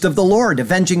is used of the Lord,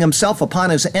 avenging himself upon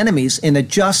his enemies in a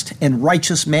just and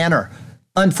righteous manner.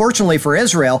 Unfortunately for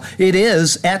Israel, it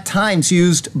is at times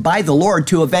used by the Lord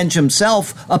to avenge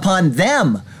himself upon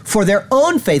them for their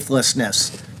own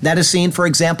faithlessness. That is seen, for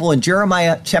example, in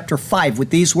Jeremiah chapter 5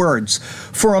 with these words,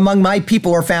 "For among my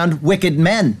people are found wicked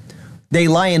men. They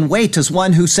lie in wait as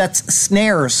one who sets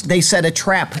snares. They set a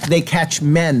trap. They catch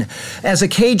men. As a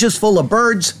cage is full of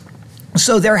birds,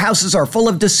 so their houses are full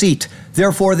of deceit.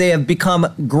 Therefore they have become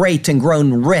great and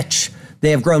grown rich. They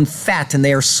have grown fat and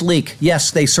they are sleek. Yes,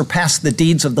 they surpass the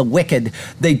deeds of the wicked.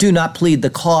 They do not plead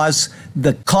the cause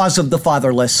of the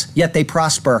fatherless, yet they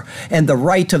prosper, and the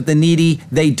right of the needy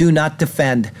they do not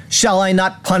defend. Shall I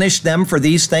not punish them for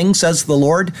these things, says the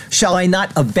Lord? Shall I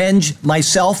not avenge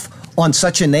myself on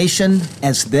such a nation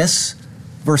as this?"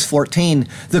 Verse 14,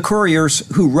 "The couriers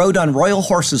who rode on royal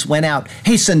horses went out,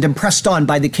 hastened and pressed on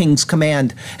by the king's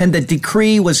command, and the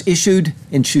decree was issued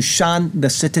in Shushan the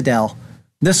citadel."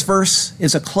 This verse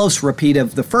is a close repeat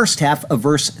of the first half of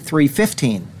verse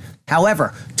 3:15.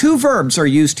 However, two verbs are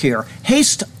used here,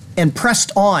 haste and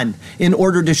pressed on, in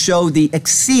order to show the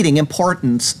exceeding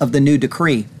importance of the new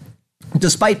decree.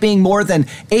 Despite being more than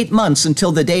 8 months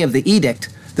until the day of the edict,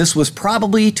 this was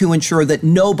probably to ensure that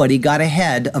nobody got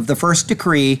ahead of the first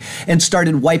decree and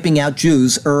started wiping out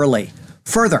Jews early.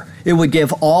 Further, it would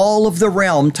give all of the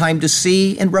realm time to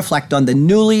see and reflect on the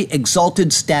newly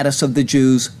exalted status of the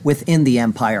Jews within the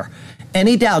empire.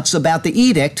 Any doubts about the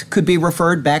edict could be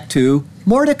referred back to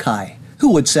Mordecai, who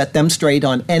would set them straight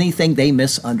on anything they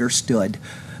misunderstood.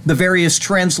 The various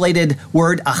translated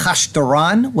word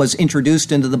Ahashtaron was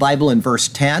introduced into the Bible in verse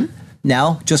 10.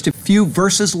 Now, just a few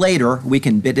verses later, we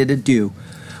can bid it adieu.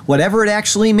 Whatever it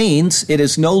actually means, it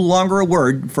is no longer a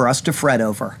word for us to fret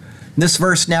over. This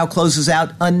verse now closes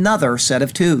out another set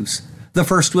of twos. The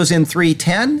first was in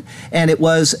 3:10, and it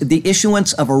was the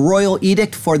issuance of a royal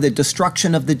edict for the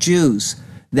destruction of the Jews.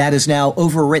 That is now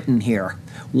overwritten here.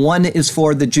 One is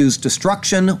for the Jews'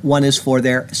 destruction, one is for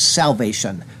their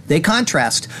salvation. They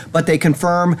contrast, but they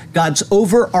confirm God's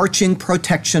overarching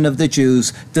protection of the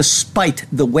Jews despite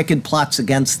the wicked plots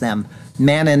against them.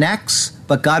 Man annexes,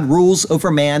 but God rules over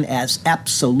man as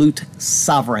absolute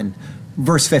sovereign.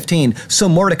 Verse 15, "So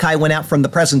Mordecai went out from the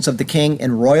presence of the king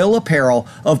in royal apparel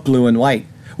of blue and white,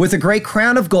 with a great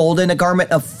crown of gold and a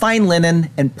garment of fine linen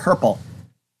and purple."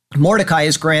 Mordecai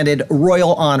is granted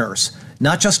royal honors,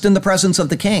 not just in the presence of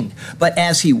the king, but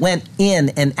as he went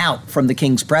in and out from the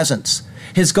king's presence.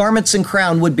 His garments and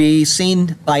crown would be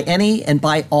seen by any and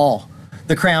by all.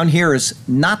 The crown here is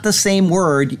not the same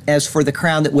word as for the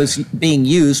crown that was being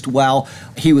used while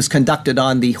he was conducted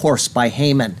on the horse by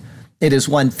Haman. It is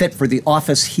one fit for the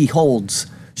office he holds.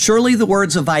 Surely the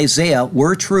words of Isaiah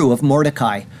were true of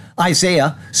Mordecai.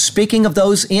 Isaiah, speaking of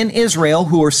those in Israel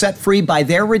who were set free by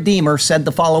their Redeemer, said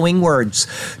the following words,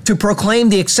 "To proclaim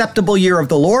the acceptable year of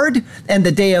the Lord and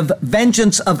the day of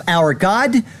vengeance of our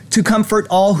God, to comfort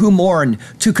all who mourn,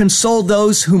 to console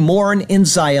those who mourn in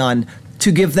Zion,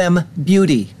 to give them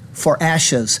beauty for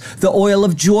ashes, the oil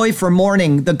of joy for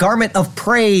mourning, the garment of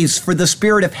praise for the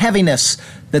spirit of heaviness,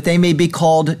 that they may be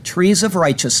called trees of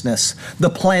righteousness, the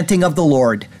planting of the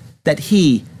Lord, that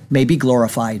he may be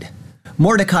glorified."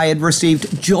 Mordecai had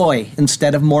received joy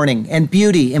instead of mourning, and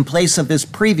beauty in place of his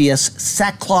previous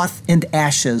sackcloth and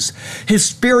ashes. His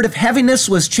spirit of heaviness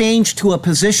was changed to a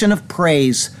position of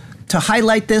praise. To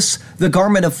highlight this, the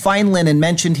garment of fine linen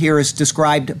mentioned here is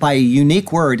described by a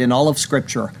unique word in all of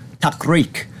Scripture,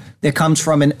 takrik. It comes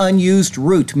from an unused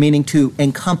root meaning to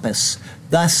encompass.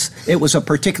 Thus, it was a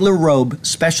particular robe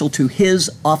special to his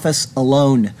office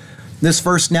alone. This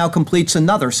verse now completes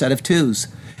another set of twos.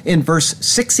 In verse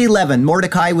 6:11,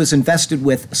 Mordecai was invested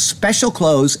with special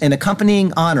clothes and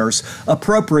accompanying honors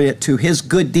appropriate to his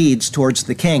good deeds towards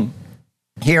the king.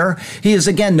 Here, he is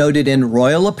again noted in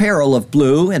royal apparel of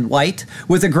blue and white,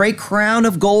 with a great crown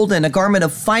of gold and a garment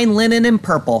of fine linen and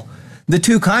purple. The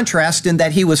two contrast in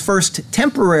that he was first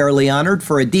temporarily honored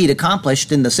for a deed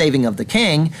accomplished in the saving of the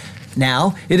king.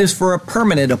 Now, it is for a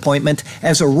permanent appointment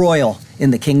as a royal in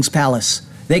the king's palace.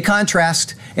 They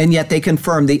contrast, and yet they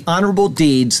confirm the honorable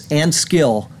deeds and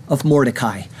skill of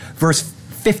Mordecai. Verse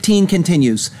 15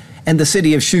 continues, "And the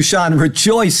city of Shushan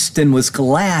rejoiced and was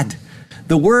glad."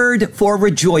 The word for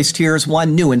rejoiced here is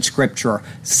one new in Scripture,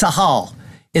 sahal.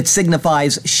 It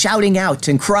signifies shouting out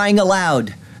and crying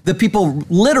aloud. The people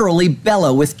literally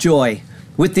bellow with joy.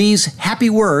 With these happy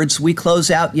words, we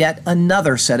close out yet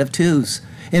another set of twos.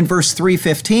 In verse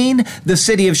 3:15, the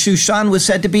city of Shushan was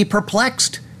said to be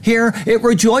perplexed. Here, it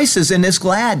rejoices and is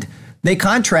glad. They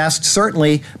contrast,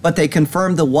 certainly, but they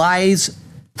confirm the wise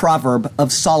proverb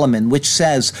of Solomon, which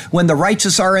says, "When the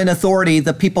righteous are in authority,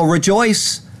 the people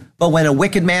rejoice, but when a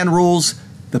wicked man rules,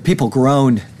 the people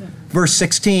groan." Verse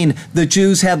 16, the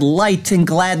Jews had light and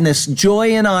gladness,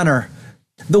 joy and honor.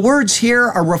 The words here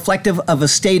are reflective of a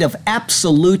state of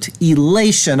absolute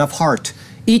elation of heart.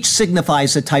 Each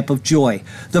signifies a type of joy.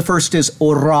 The first is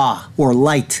ora, or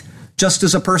light. Just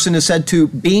as a person is said to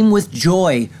beam with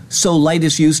joy, so light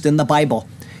is used in the Bible.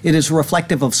 It is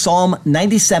reflective of Psalm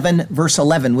 97, verse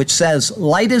 11, which says,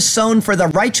 light is sown for the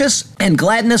righteous and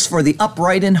gladness for the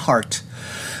upright in heart.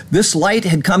 This light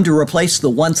had come to replace the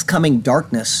once coming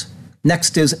darkness.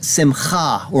 Next is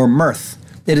simcha, or mirth.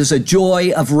 It is a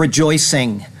joy of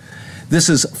rejoicing. This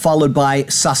is followed by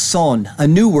sason, a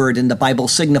new word in the Bible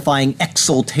signifying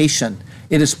exultation.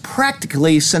 It is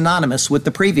practically synonymous with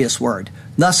the previous word.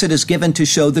 Thus it is given to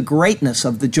show the greatness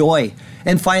of the joy.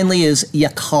 And finally is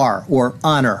yakar, or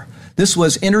honor. This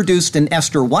was introduced in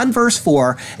Esther 1 verse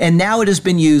 4, and now it has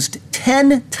been used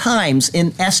 10 times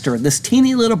in Esther. This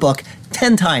teeny little book,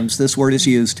 10 times this word is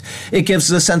used. It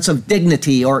gives a sense of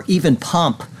dignity or even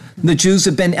pomp. The Jews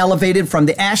have been elevated from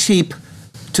the ash heap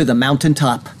to the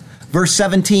mountaintop. Verse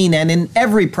 17, and in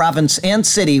every province and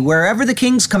city, wherever the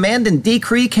king's command and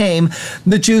decree came,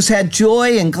 the Jews had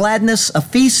joy and gladness, a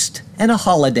feast and a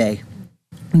holiday.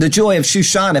 The joy of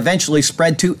Shushan eventually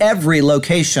spread to every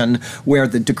location where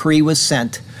the decree was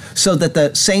sent, so that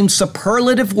the same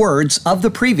superlative words of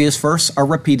the previous verse are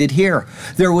repeated here.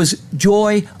 There was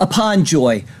joy upon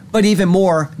joy, but even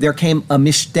more, there came a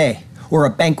mishteh, or a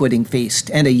banqueting feast,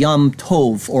 and a yom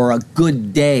tov, or a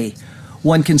good day.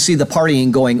 One can see the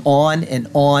partying going on and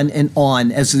on and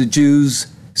on as the Jews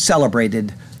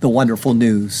celebrated the wonderful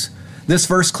news. This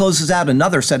verse closes out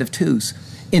another set of twos.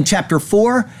 In chapter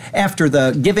 4, after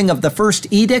the giving of the first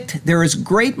edict, there is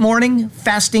great mourning,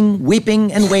 fasting,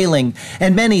 weeping, and wailing,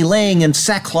 and many laying in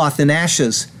sackcloth and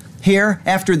ashes. Here,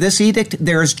 after this edict,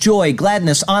 there is joy,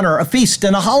 gladness, honor, a feast,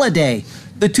 and a holiday.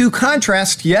 The two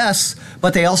contrast, yes,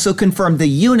 but they also confirm the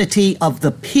unity of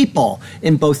the people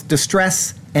in both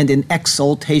distress and in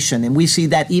exaltation. And we see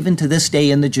that even to this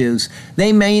day in the Jews.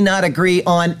 They may not agree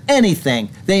on anything.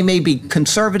 They may be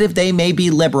conservative, they may be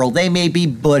liberal, they may be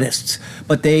Buddhists,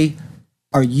 but they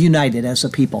are united as a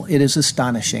people. It is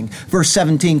astonishing. Verse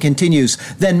 17 continues,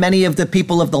 then many of the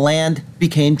people of the land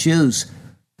became Jews.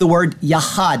 The word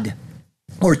yahad,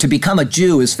 or to become a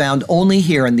Jew, is found only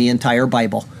here in the entire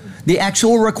Bible. The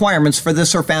actual requirements for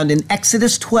this are found in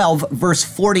Exodus 12, verse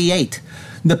 48.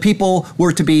 The people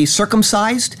were to be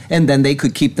circumcised, and then they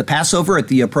could keep the Passover at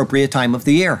the appropriate time of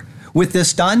the year. With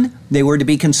this done, they were to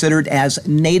be considered as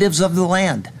natives of the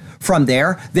land. From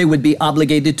there, they would be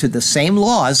obligated to the same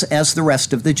laws as the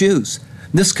rest of the Jews.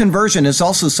 This conversion is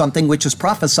also something which is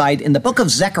prophesied in the book of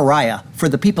Zechariah for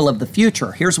the people of the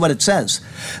future. Here's what it says.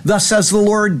 Thus says the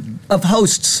Lord of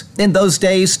hosts, in those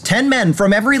days 10 men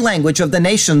from every language of the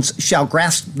nations shall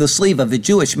grasp the sleeve of a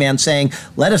Jewish man, saying,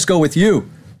 let us go with you,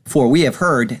 for we have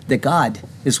heard that God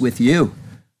is with you.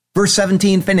 Verse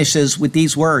 17 finishes with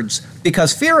these words,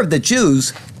 because fear of the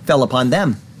Jews fell upon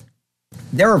them.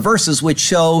 There are verses which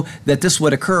show that this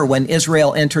would occur when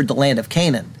Israel entered the land of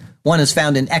Canaan. One is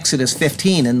found in Exodus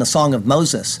 15 in the Song of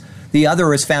Moses. The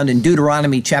other is found in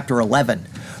Deuteronomy chapter 11.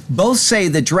 Both say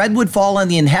the dread would fall on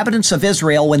the inhabitants of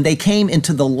Israel when they came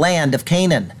into the land of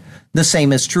Canaan. The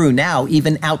same is true now,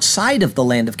 even outside of the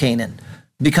land of Canaan.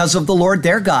 Because of the Lord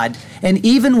their God, and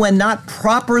even when not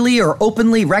properly or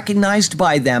openly recognized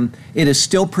by them, it is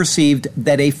still perceived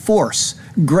that a force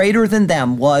greater than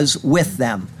them was with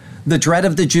them. The dread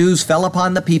of the Jews fell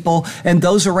upon the people, and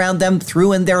those around them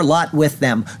threw in their lot with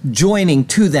them, joining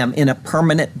to them in a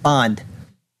permanent bond.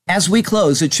 As we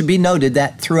close, it should be noted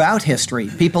that throughout history,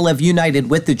 people have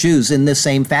united with the Jews in this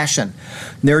same fashion.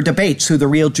 There are debates who the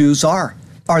real Jews are.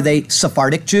 Are they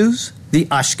Sephardic Jews, the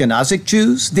Ashkenazic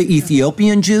Jews, the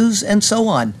Ethiopian Jews, and so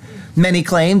on? Many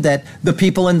claim that the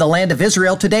people in the land of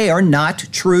Israel today are not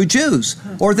true Jews,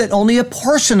 or that only a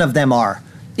portion of them are.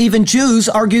 Even Jews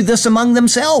argue this among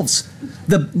themselves.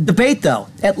 The debate, though,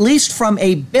 at least from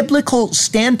a biblical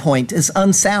standpoint, is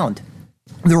unsound.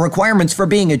 The requirements for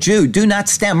being a Jew do not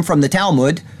stem from the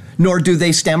Talmud, nor do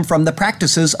they stem from the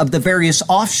practices of the various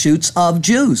offshoots of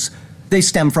Jews. They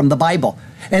stem from the Bible,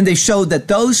 and they show that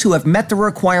those who have met the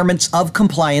requirements of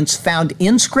compliance found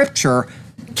in Scripture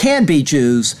can be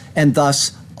Jews and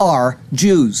thus are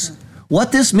Jews.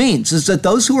 What this means is that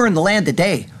those who are in the land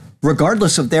today,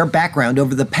 regardless of their background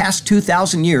over the past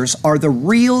 2,000 years, are the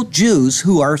real Jews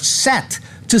who are set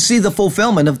to see the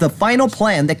fulfillment of the final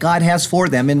plan that God has for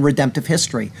them in redemptive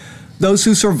history. Those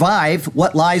who survive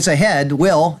what lies ahead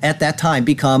will, at that time,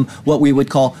 become what we would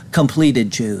call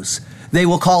completed Jews. They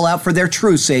will call out for their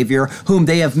true Savior, whom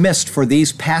they have missed for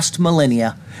these past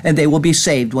millennia, and they will be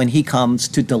saved when He comes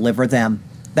to deliver them.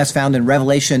 That's found in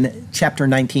Revelation chapter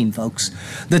 19, folks.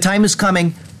 The time is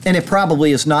coming, and it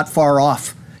probably is not far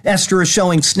off. Esther is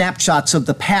showing snapshots of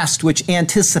the past which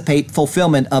anticipate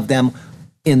fulfillment of them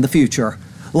in the future.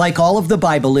 Like all of the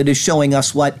Bible, it is showing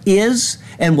us what is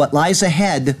and what lies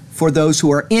ahead for those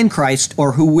who are in Christ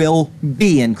or who will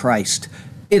be in Christ.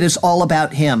 It is all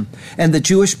about Him, and the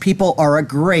Jewish people are a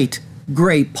great,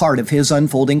 great part of His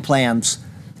unfolding plans.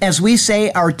 As we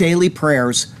say our daily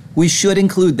prayers, we should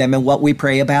include them in what we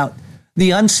pray about.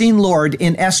 The unseen Lord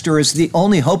in Esther is the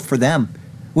only hope for them.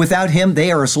 Without Him,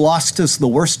 they are as lost as the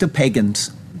worst of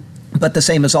pagans. But the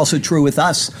same is also true with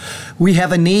us. We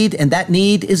have a need, and that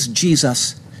need is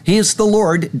Jesus. He is the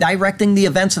Lord directing the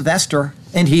events of Esther,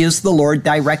 and He is the Lord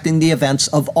directing the events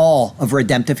of all of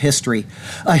redemptive history,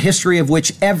 a history of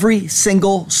which every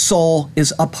single soul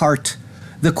is a part.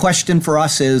 The question for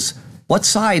us is, what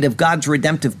side of God's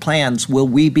redemptive plans will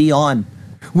we be on?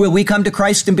 Will we come to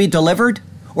Christ and be delivered,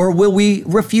 or will we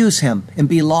refuse Him and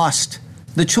be lost?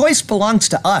 The choice belongs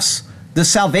to us. The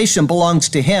salvation belongs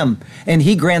to Him, and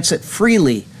He grants it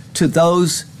freely to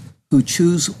those who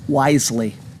choose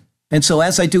wisely. And so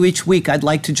as I do each week, I'd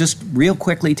like to just real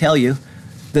quickly tell you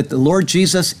that the Lord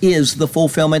Jesus is the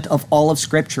fulfillment of all of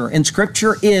Scripture. And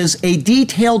Scripture is a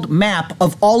detailed map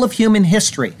of all of human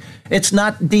history. It's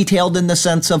not detailed in the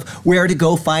sense of where to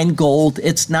go find gold.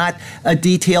 It's not a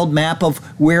detailed map of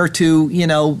where to,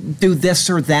 do this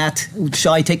or that.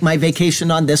 Shall I take my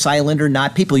vacation on this island or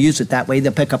not? People use it that way.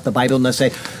 They'll pick up the Bible and they'll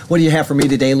say, what do you have for me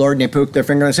today, Lord? And they poke their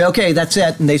finger and say, okay, that's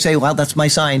it. And they say, well, that's my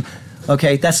sign.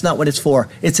 Okay, that's not what it's for.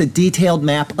 It's a detailed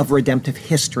map of redemptive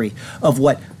history, of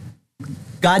what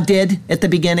God did at the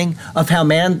beginning, of how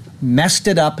man messed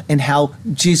it up, and how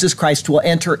Jesus Christ will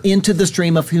enter into the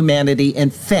stream of humanity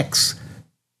and fix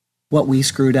what we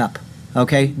screwed up.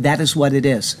 Okay, that is what it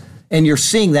is. And you're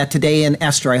seeing that today in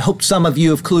Esther. I hope some of you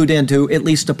have clued into at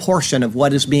least a portion of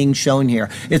what is being shown here.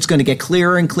 It's going to get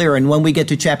clearer and clearer. And when we get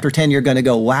to chapter 10, you're going to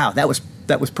go, wow, that was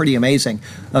pretty amazing.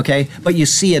 Okay, but you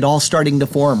see it all starting to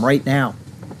form right now.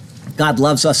 God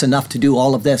loves us enough to do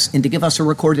all of this and to give us a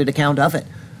recorded account of it,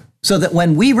 so that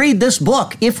when we read this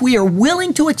book, if we are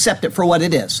willing to accept it for what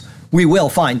it is, we will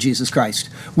find Jesus Christ.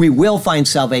 We will find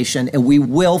salvation, and we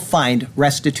will find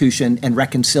restitution and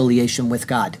reconciliation with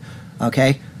God.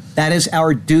 Okay? That is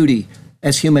our duty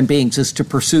as human beings, is to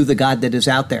pursue the God that is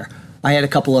out there. I had a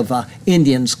couple of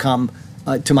Indians come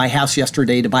to my house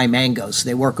yesterday to buy mangoes.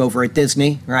 They work over at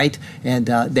Disney, right? And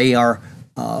they are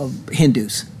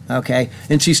Hindus. Okay,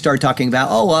 and she started talking about,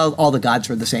 all the gods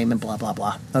are the same and blah, blah,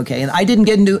 blah. Okay, and I didn't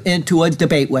get into a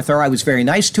debate with her. I was very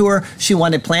nice to her. She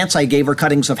wanted plants. I gave her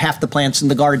cuttings of half the plants in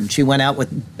the garden. She went out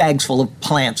with bags full of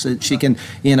plants that she can,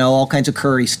 all kinds of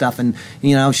curry stuff. And,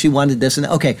 she wanted this. And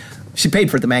okay, she paid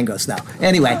for the mangoes, though.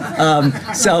 Anyway,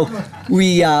 so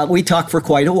we talked for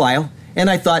quite a while. And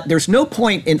I thought, there's no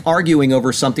point in arguing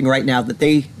over something right now that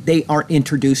they aren't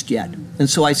introduced yet. And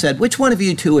so I said, which one of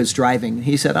you two is driving?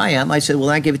 He said, I am. I said, well,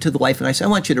 I gave it to the wife, and I said, I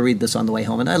want you to read this on the way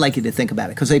home, and I'd like you to think about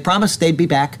it, because they promised they'd be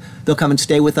back. They'll come and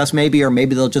stay with us maybe, or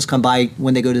maybe they'll just come by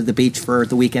when they go to the beach for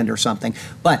the weekend or something.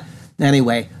 But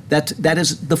anyway, that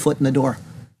is the foot in the door.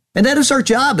 And that is our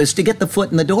job, is to get the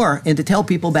foot in the door and to tell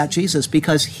people about Jesus,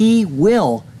 because He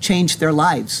will change their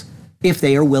lives if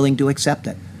they are willing to accept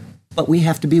it. But we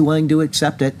have to be willing to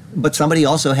accept it. But somebody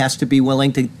also has to be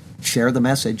willing to share the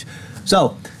message.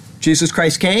 So Jesus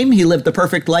Christ came. He lived the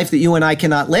perfect life that you and I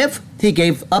cannot live. He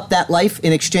gave up that life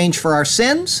in exchange for our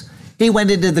sins. He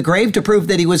went into the grave to prove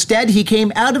that He was dead. He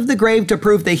came out of the grave to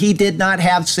prove that He did not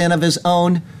have sin of His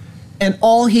own. And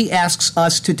all He asks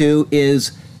us to do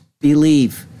is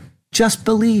believe. Just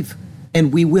believe,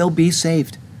 and we will be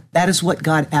saved. That is what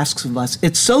God asks of us.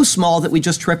 It's so small that we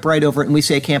just trip right over it and we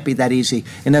say it can't be that easy.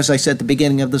 And as I said at the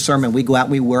beginning of the sermon, we go out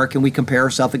and we work and we compare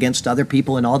ourselves against other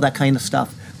people and all that kind of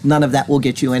stuff. None of that will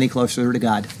get you any closer to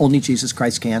God. Only Jesus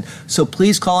Christ can. So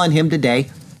please call on Him today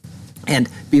and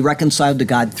be reconciled to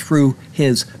God through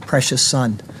His precious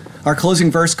Son. Our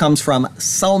closing verse comes from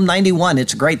Psalm 91.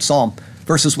 It's a great psalm,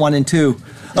 verses 1 and 2.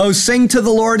 Oh, sing to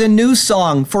the Lord a new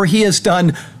song, for He has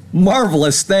done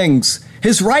marvelous things.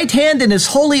 His right hand and His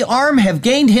holy arm have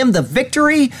gained Him the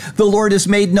victory. The Lord has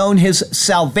made known His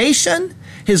salvation.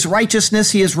 His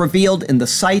righteousness He has revealed in the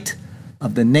sight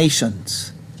of the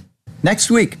nations.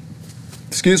 Next week,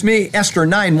 Esther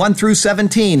 9, 1 through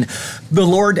 17. The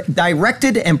Lord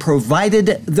directed and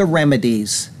provided the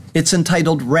remedies. It's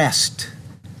entitled Rest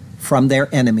from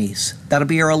Their Enemies. That'll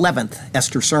be our 11th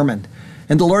Esther sermon.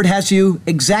 And the Lord has you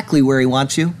exactly where He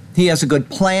wants you. He has a good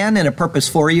plan and a purpose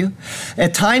for you.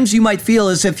 At times you might feel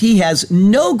as if He has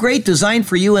no great design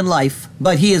for you in life,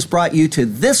 but He has brought you to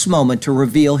this moment to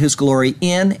reveal His glory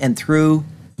in and through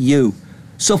you.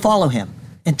 So follow him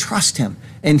and trust him,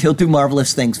 and he'll do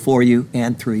marvelous things for you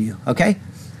and through you, okay?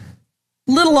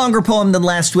 Little longer poem than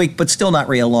last week, but still not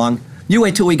real long. You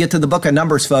wait till we get to the book of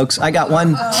Numbers, folks. I got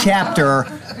one chapter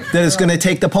that is going to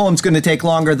take, the poem's going to take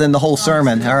longer than the whole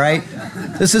sermon, all right?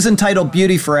 This is entitled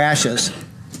Beauty for Ashes.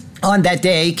 On that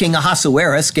day, King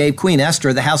Ahasuerus gave Queen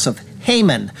Esther the house of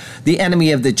Haman, the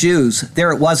enemy of the Jews.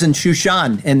 There it was in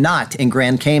Shushan and not in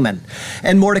Grand Cayman.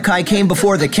 And Mordecai came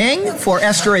before the king, for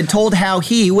Esther had told how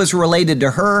he was related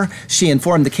to her. She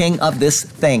informed the king of this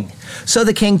thing. So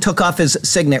the king took off his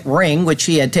signet ring, which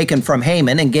he had taken from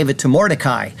Haman, and gave it to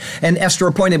Mordecai. And Esther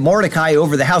appointed Mordecai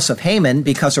over the house of Haman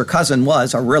because her cousin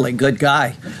was a really good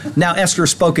guy. Now Esther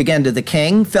spoke again to the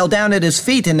king, fell down at his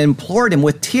feet, and implored him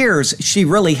with tears. She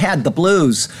really had the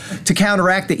blues to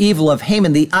counteract the evil of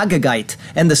Haman the Agagite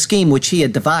and the scheme which he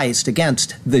had devised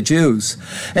against the Jews.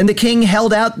 And the king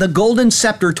held out the golden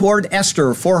scepter toward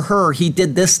Esther. For her he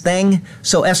did this thing.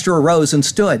 So Esther arose and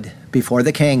stood before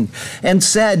the king and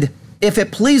said, if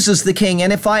it pleases the king,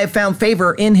 and if I have found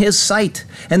favor in his sight,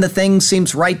 and the thing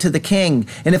seems right to the king,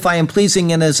 and if I am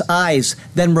pleasing in his eyes,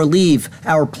 then relieve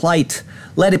our plight.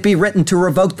 Let it be written to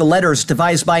revoke the letters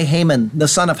devised by Haman, the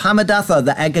son of Hammedatha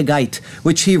the Agagite,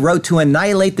 which he wrote to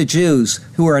annihilate the Jews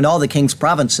who are in all the king's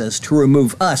provinces, to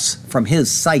remove us from his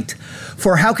sight.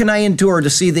 For how can I endure to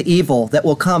see the evil that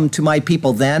will come to my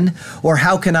people then? Or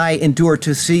how can I endure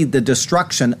to see the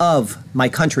destruction of my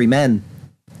countrymen?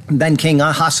 Then King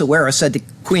Ahasuerus said to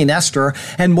Queen Esther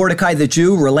and Mordecai the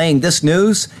Jew, relaying this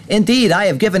news, indeed, I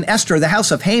have given Esther the house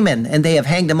of Haman, and they have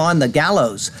hanged him on the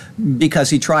gallows because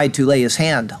he tried to lay his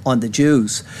hand on the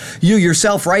Jews. You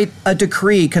yourself write a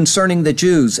decree concerning the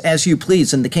Jews as you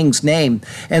please in the king's name,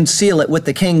 and seal it with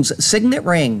the king's signet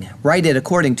ring. Write it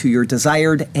according to your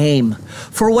desired aim.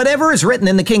 For whatever is written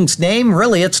in the king's name,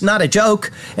 really it's not a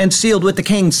joke, and sealed with the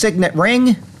king's signet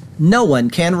ring, no one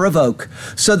can revoke.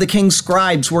 So the king's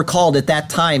scribes were called at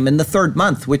that time in the 3rd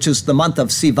month, which is the month of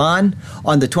Sivan.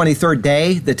 On the 23rd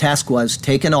day, the task was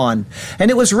taken on.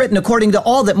 And it was written according to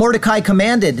all that Mordecai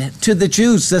commanded to the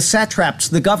Jews, the satraps,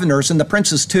 the governors, and the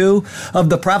princes too,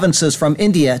 of the provinces from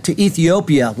India to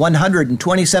Ethiopia,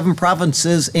 127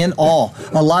 provinces in all.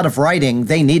 A lot of writing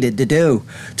they needed to do.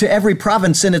 To every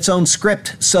province in its own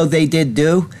script, so they did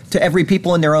do. To every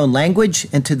people in their own language,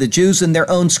 and to the Jews in their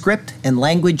own script and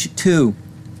language too.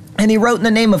 And he wrote in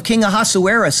the name of King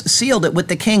Ahasuerus, sealed it with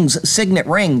the king's signet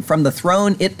ring. From the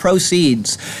throne it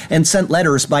proceeds, and sent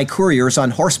letters by couriers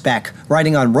on horseback,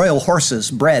 riding on royal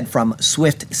horses bred from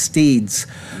swift steeds.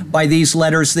 By these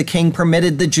letters the king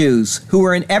permitted the Jews, who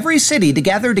were in every city, to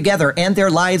gather together and their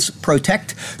lives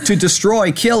protect, to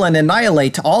destroy, kill, and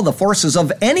annihilate all the forces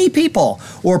of any people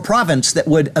or province that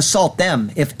would assault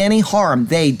them, if any harm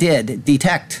they did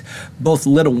detect, both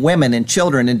little women and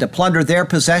children, and to plunder their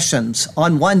possessions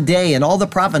on one day in all the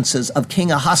provinces of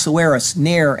King Ahasuerus,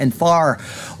 near and far,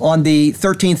 on the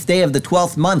 13th day of the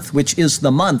 12th month, which is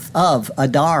the month of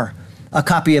Adar. A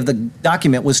copy of the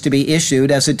document was to be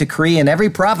issued as a decree in every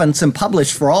province and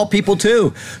published for all people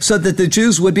too, so that the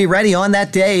Jews would be ready on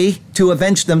that day to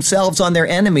avenge themselves on their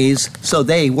enemies, so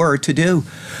they were to do.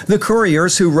 The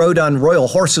couriers who rode on royal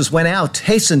horses went out,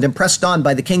 hastened and pressed on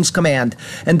by the king's command,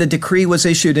 and the decree was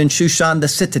issued in Shushan the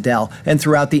citadel and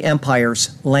throughout the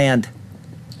empire's land.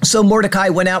 So Mordecai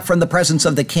went out from the presence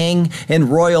of the king in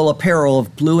royal apparel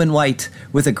of blue and white,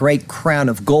 with a great crown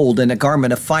of gold and a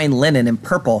garment of fine linen and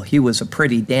purple. He was a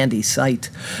pretty dandy sight.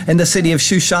 And the city of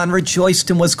Shushan rejoiced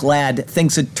and was glad.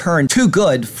 Things had turned too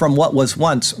good from what was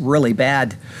once really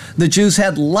bad. The Jews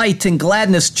had light and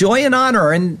gladness, joy and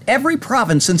honor in every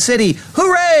province and city.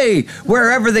 Hooray!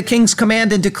 Wherever the king's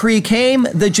command and decree came,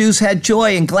 the Jews had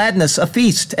joy and gladness, a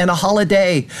feast and a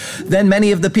holiday. Then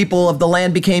many of the people of the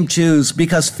land became Jews,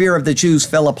 because fear of the Jews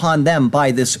fell upon them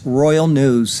by this royal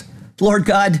news. Lord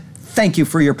God, thank you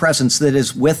for your presence that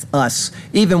is with us,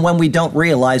 even when we don't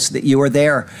realize that you are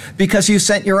there. Because you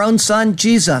sent your own son,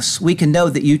 Jesus, we can know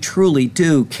that you truly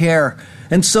do care.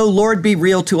 And so, Lord, be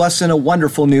real to us in a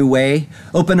wonderful new way.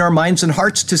 Open our minds and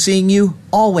hearts to seeing you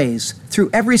always,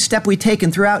 through every step we take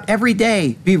and throughout every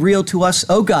day. Be real to us,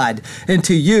 O God, and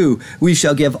to you we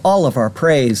shall give all of our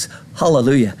praise.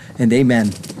 Hallelujah and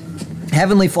amen.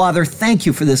 Heavenly Father, thank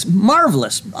you for this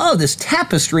marvelous, this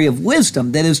tapestry of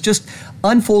wisdom that is just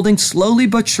unfolding slowly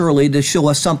but surely to show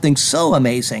us something so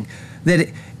amazing that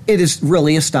it is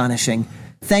really astonishing.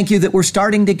 Thank you that we're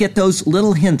starting to get those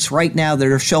little hints right now that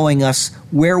are showing us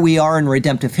where we are in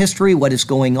redemptive history, what is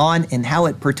going on, and how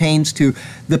it pertains to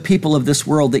the people of this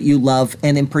world that you love,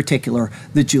 and in particular,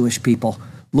 the Jewish people.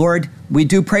 Lord, we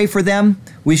do pray for them.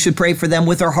 We should pray for them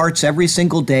with our hearts every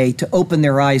single day to open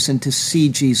their eyes and to see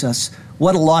Jesus.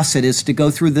 What a loss it is to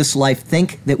go through this life,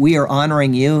 think that we are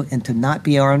honoring you, and to not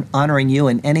be honoring you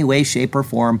in any way, shape, or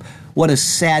form. What a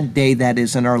sad day that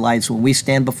is in our lives when we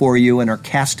stand before you and are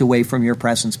cast away from your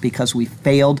presence because we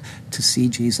failed to see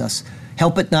Jesus.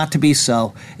 Help it not to be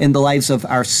so in the lives of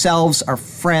ourselves, our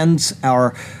friends,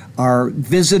 our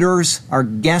visitors, our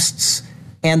guests,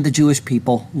 and the Jewish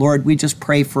people. Lord, we just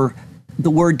pray for the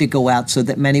word to go out so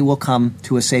that many will come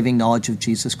to a saving knowledge of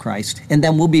Jesus Christ. And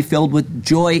then we'll be filled with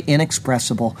joy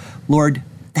inexpressible. Lord,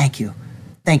 thank you.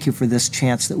 Thank you for this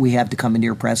chance that we have to come into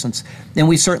your presence. And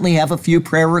we certainly have a few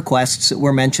prayer requests that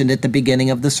were mentioned at the beginning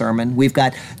of the sermon. We've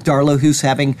got Darla, who's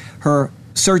having her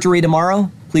surgery tomorrow.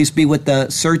 Please be with the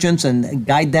surgeons and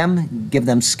guide them, give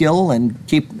them skill, and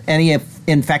keep any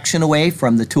infection away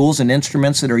from the tools and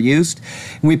instruments that are used.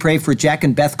 And we pray for Jack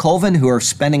and Beth Colvin, who are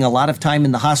spending a lot of time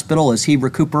in the hospital as he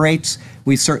recuperates.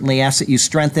 We certainly ask that you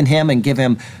strengthen him and give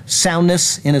him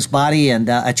soundness in his body and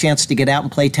a chance to get out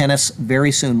and play tennis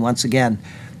very soon once again.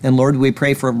 And Lord, we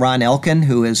pray for Ron Elkin,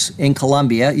 who is in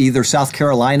Columbia, either South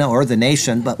Carolina or the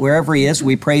nation, but wherever he is,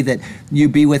 we pray that you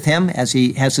be with him as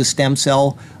he has his stem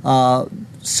cell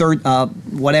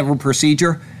whatever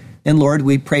procedure. And Lord,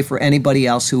 we pray for anybody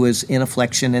else who is in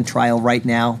affliction and trial right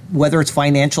now, whether it's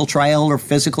financial trial or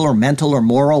physical or mental or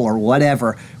moral or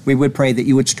whatever. We would pray that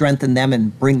you would strengthen them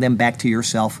and bring them back to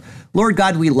yourself. Lord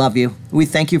God, we love you. We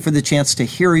thank you for the chance to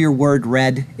hear your word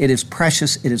read. It is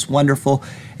precious. It is wonderful.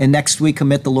 And next we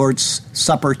commit the Lord's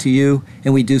Supper to you,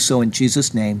 and we do so in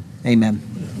Jesus' name. Amen.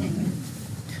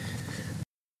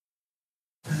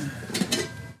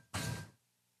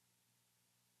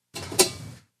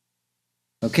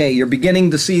 Okay, you're beginning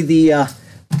to see the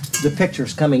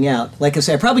pictures coming out. Like I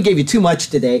said, I probably gave you too much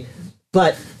today,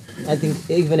 but I think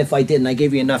even if I didn't, I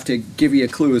gave you enough to give you a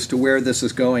clue as to where this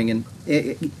is going. And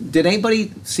did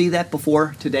anybody see that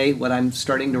before today, what I'm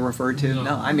starting to refer to?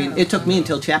 No, I mean, it took me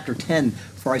until chapter 10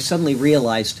 before I suddenly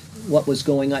realized what was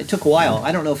going on. It took a while.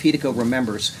 I don't know if Hideko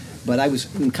remembers, but I was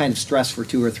kind of stressed for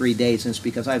 2 or 3 days, and it's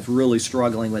because I was really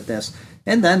struggling with this.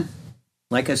 And then,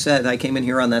 like I said, I came in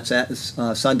here on that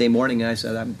Sunday morning, and I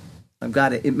said, I've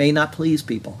got it. It may not please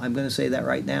people. I'm going to say that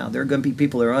right now. There are going to be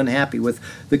people that are unhappy with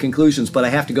the conclusions, but I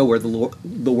have to go where the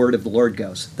word of the Lord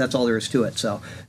goes. That's all there is to it. So